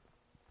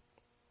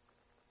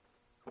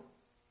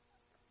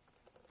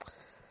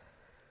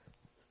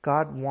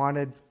 God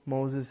wanted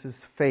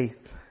Moses'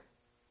 faith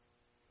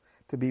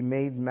to be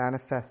made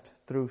manifest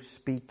through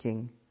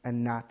speaking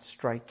and not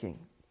striking.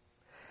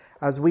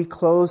 As we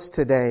close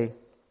today,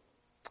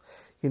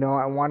 I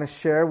want to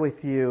share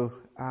with you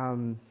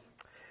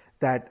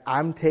that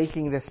I'm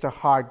taking this to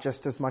heart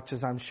just as much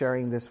as I'm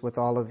sharing this with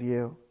all of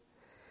you.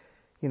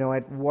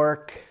 At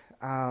work,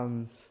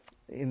 in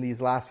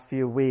these last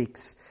few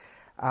weeks,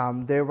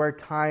 there were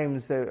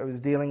times that I was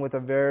dealing with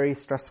a very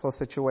stressful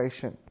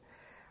situation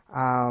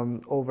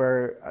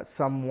over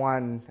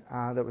someone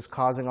that was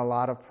causing a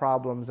lot of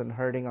problems and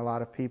hurting a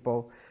lot of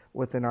people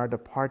within our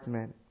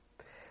department.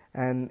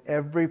 And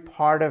every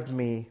part of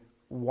me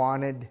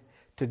wanted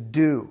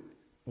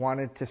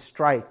to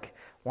strike,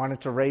 wanted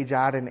to rage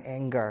out in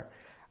anger.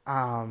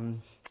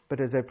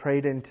 But as I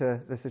prayed into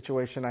the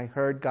situation, I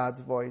heard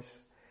God's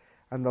voice,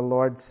 and the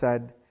Lord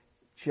said,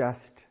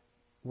 just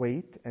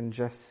wait and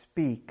just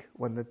speak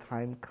when the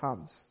time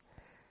comes.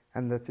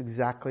 And that's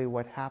exactly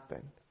what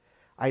happened.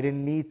 I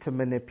didn't need to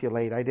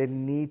manipulate. I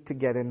didn't need to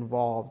get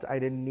involved. I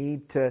didn't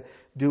need to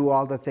do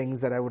all the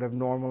things that I would have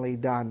normally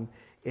done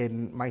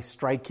in my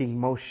striking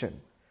motion.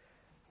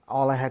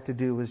 All I had to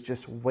do was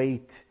just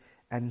wait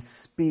and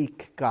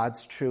speak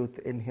God's truth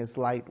in His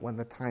light when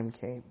the time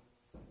came.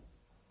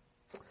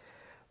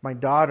 My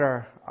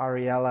daughter,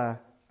 Ariella,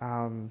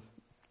 a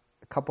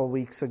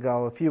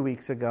few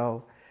weeks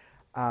ago,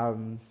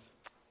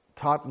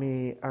 taught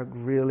me a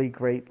really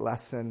great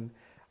lesson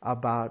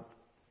about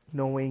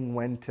knowing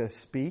when to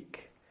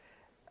speak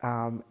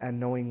and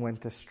knowing when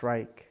to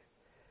strike.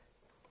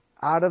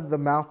 Out of the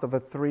mouth of a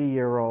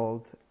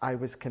 3-year-old, I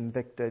was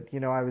convicted.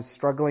 I was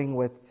struggling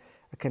with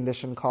a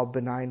condition called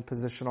benign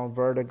positional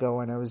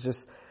vertigo, and I was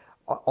just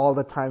all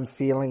the time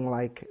feeling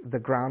like the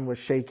ground was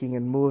shaking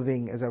and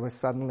moving as I was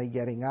suddenly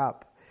getting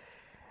up.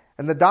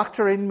 And the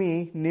doctor in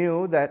me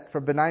knew that for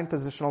benign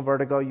positional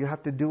vertigo, you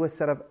have to do a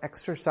set of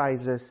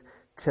exercises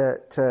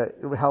to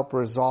help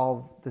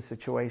resolve the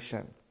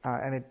situation.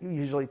 And it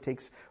usually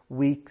takes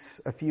weeks,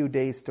 a few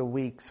days to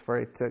weeks for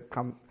it to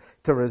come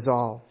to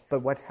resolve.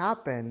 But what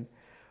happened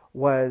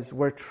was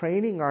we're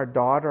training our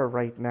daughter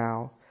right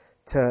now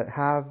to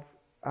have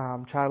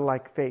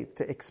childlike faith,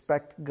 to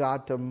expect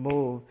God to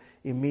move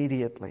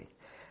immediately.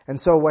 And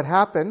so what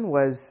happened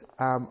was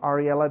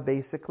Ariella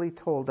basically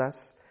told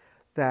us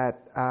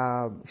that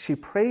she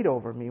prayed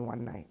over me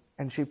one night.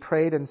 And she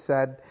prayed and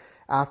said,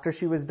 after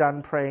she was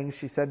done praying,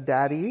 she said,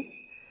 Daddy,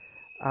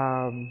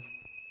 I'm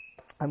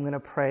going to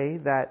pray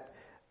that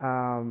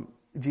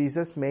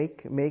Jesus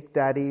make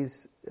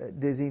Daddy's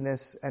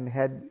dizziness and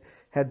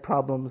head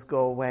problems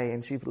go away.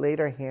 And she laid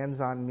her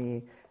hands on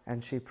me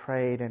and she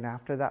prayed. And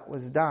after that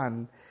was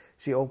done,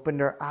 she opened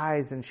her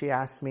eyes and she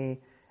asked me,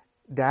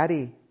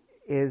 Daddy,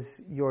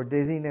 is your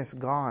dizziness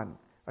gone?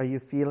 Are you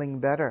feeling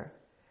better?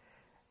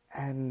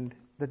 And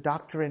the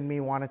doctor in me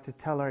wanted to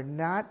tell her,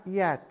 not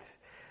yet.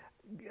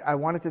 I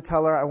wanted to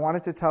tell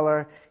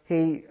her,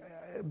 hey,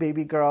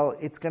 baby girl,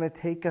 it's going to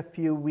take a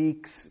few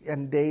weeks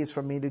and days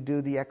for me to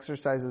do the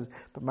exercises.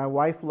 But my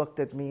wife looked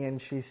at me and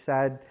she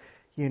said,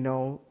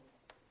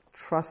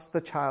 trust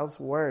the child's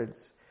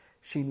words.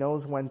 She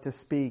knows when to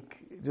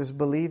speak. Just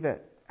believe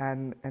it.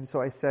 And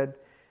so I said,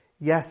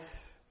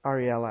 yes,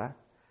 Ariella,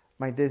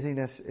 My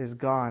dizziness is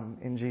gone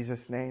in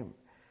Jesus' name.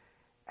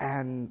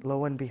 And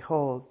lo and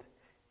behold,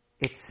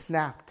 it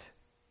snapped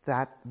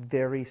that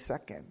very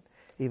second,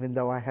 even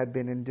though I had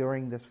been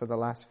enduring this for the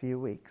last few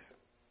weeks.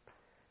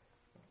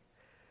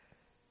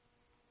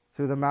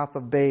 Through the mouth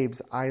of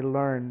babes, I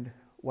learned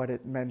what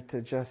it meant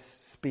to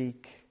just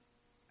speak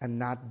and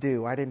not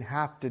do. I didn't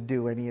have to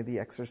do any of the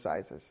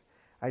exercises.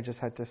 I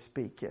just had to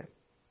speak it.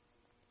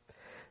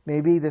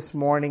 Maybe this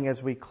morning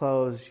as we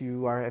close,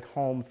 you are at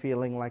home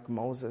feeling like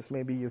Moses.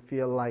 Maybe you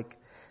feel like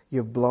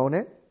you've blown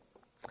it.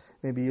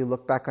 Maybe you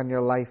look back on your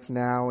life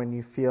now and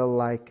you feel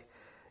like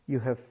you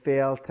have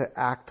failed to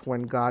act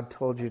when God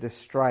told you to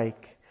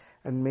strike.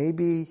 And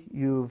maybe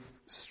you've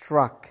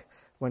struck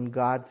when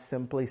God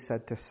simply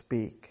said to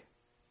speak.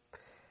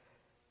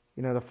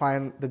 You know,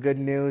 the good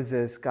news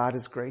is God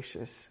is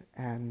gracious.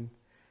 And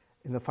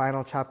in the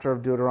final chapter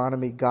of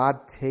Deuteronomy,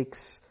 God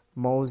takes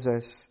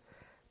Moses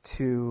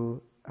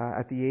to,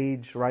 at the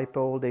ripe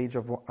old age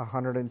of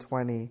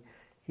 120,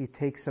 he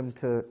takes him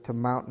to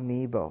Mount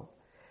Nebo.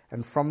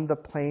 And from the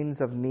plains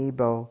of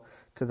Nebo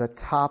to the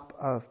top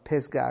of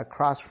Pisgah,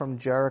 across from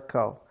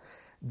Jericho,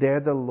 there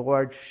the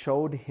Lord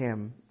showed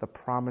him the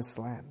promised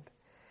land.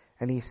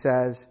 And he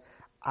says,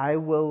 I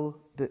will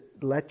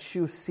let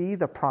you see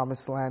the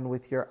promised land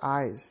with your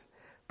eyes,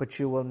 but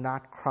you will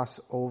not cross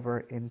over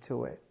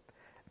into it.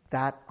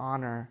 That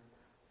honor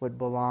would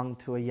belong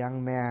to a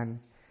young man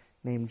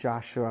named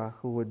Joshua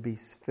who would be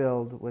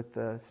filled with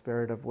the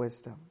spirit of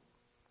wisdom.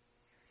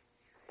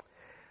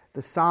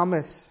 The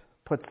psalmist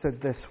puts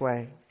it this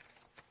way.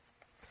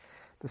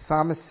 The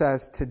psalmist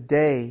says,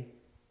 today,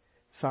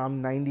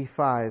 Psalm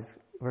 95,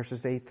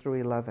 verses 8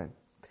 through 11,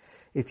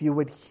 if you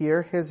would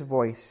hear his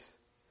voice,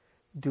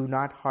 do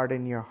not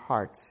harden your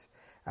hearts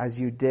as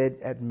you did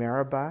at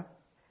Meribah,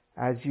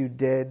 as you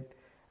did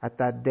at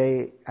that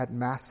day at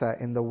Massah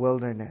in the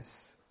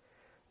wilderness,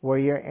 where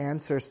your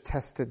answers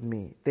tested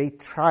me. They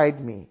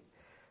tried me,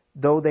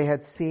 though they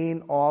had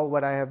seen all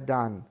what I have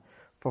done.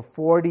 For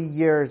 40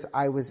 years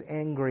I was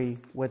angry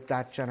with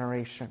that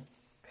generation.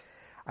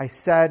 I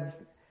said,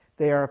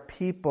 they are a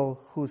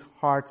people whose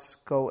hearts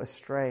go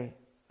astray,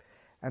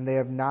 and they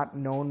have not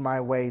known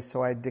my way,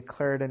 so I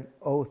declared an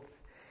oath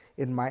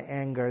in my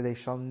anger, they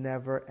shall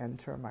never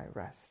enter my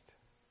rest.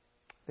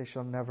 They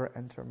shall never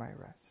enter my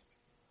rest.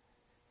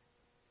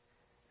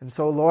 And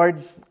so,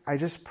 Lord, I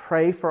just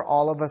pray for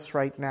all of us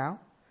right now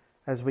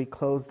as we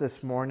close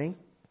this morning.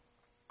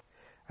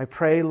 I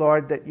pray,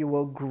 Lord, that you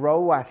will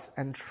grow us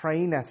and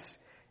train us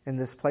in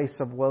this place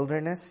of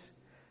wilderness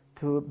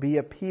to be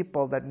a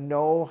people that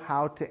know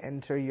how to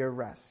enter your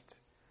rest.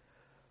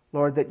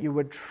 Lord, that you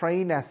would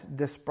train us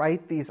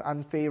despite these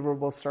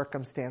unfavorable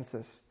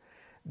circumstances,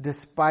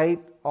 despite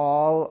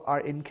all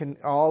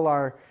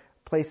our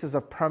places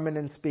of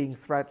permanence being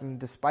threatened,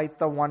 despite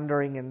the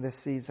wandering in this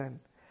season.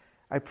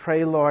 I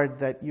pray, Lord,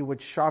 that you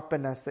would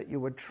sharpen us, that you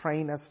would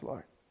train us,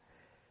 Lord,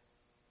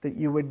 that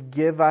you would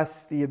give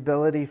us the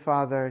ability,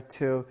 Father,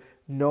 to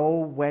know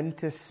when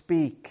to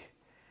speak,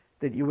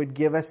 that you would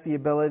give us the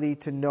ability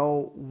to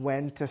know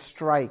when to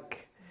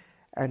strike,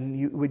 and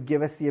you would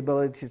give us the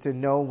ability to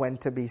know when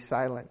to be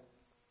silent.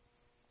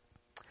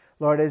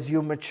 Lord, as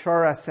you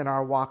mature us in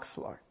our walks,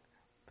 Lord,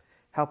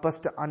 help us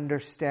to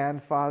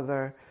understand,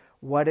 Father,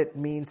 what it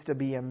means to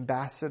be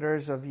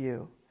ambassadors of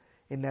you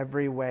in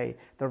every way.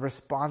 The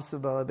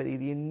responsibility,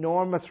 the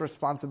enormous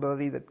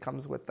responsibility that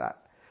comes with that.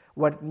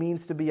 What it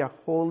means to be a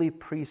holy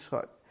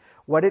priesthood.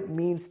 What it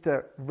means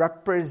to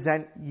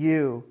represent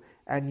you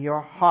and your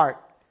heart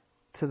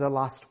to the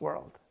lost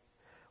world.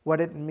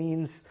 What it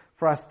means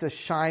for us to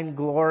shine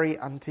glory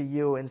unto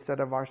you instead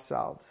of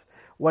ourselves.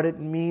 What it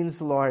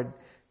means, Lord,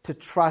 to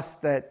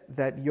trust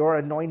that your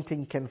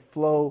anointing can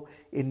flow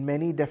in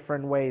many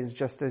different ways,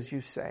 just as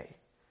you say.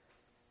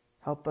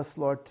 Help us,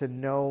 Lord, to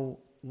know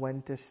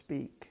when to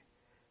speak,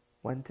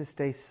 when to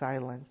stay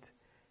silent,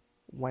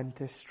 when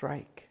to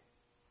strike.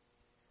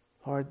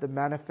 Lord, the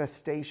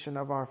manifestation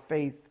of our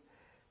faith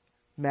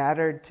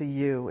mattered to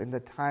you in the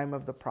time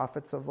of the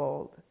prophets of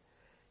old.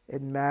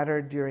 It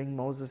mattered during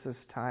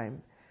Moses'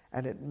 time,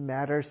 and it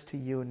matters to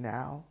you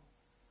now.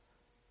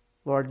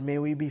 Lord, may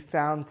we be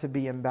found to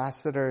be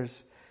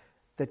ambassadors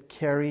that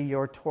carry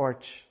your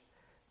torch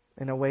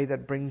in a way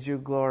that brings you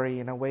glory,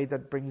 in a way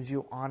that brings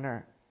you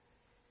honor,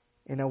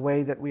 in a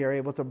way that we are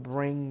able to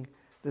bring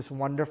this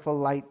wonderful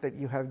light that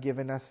you have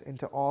given us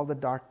into all the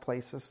dark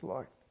places,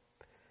 Lord.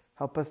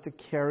 Help us to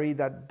carry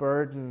that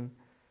burden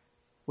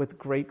with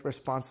great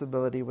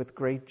responsibility, with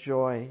great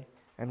joy,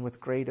 and with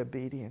great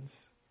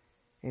obedience.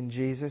 In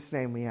Jesus'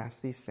 name we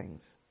ask these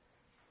things.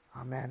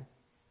 Amen.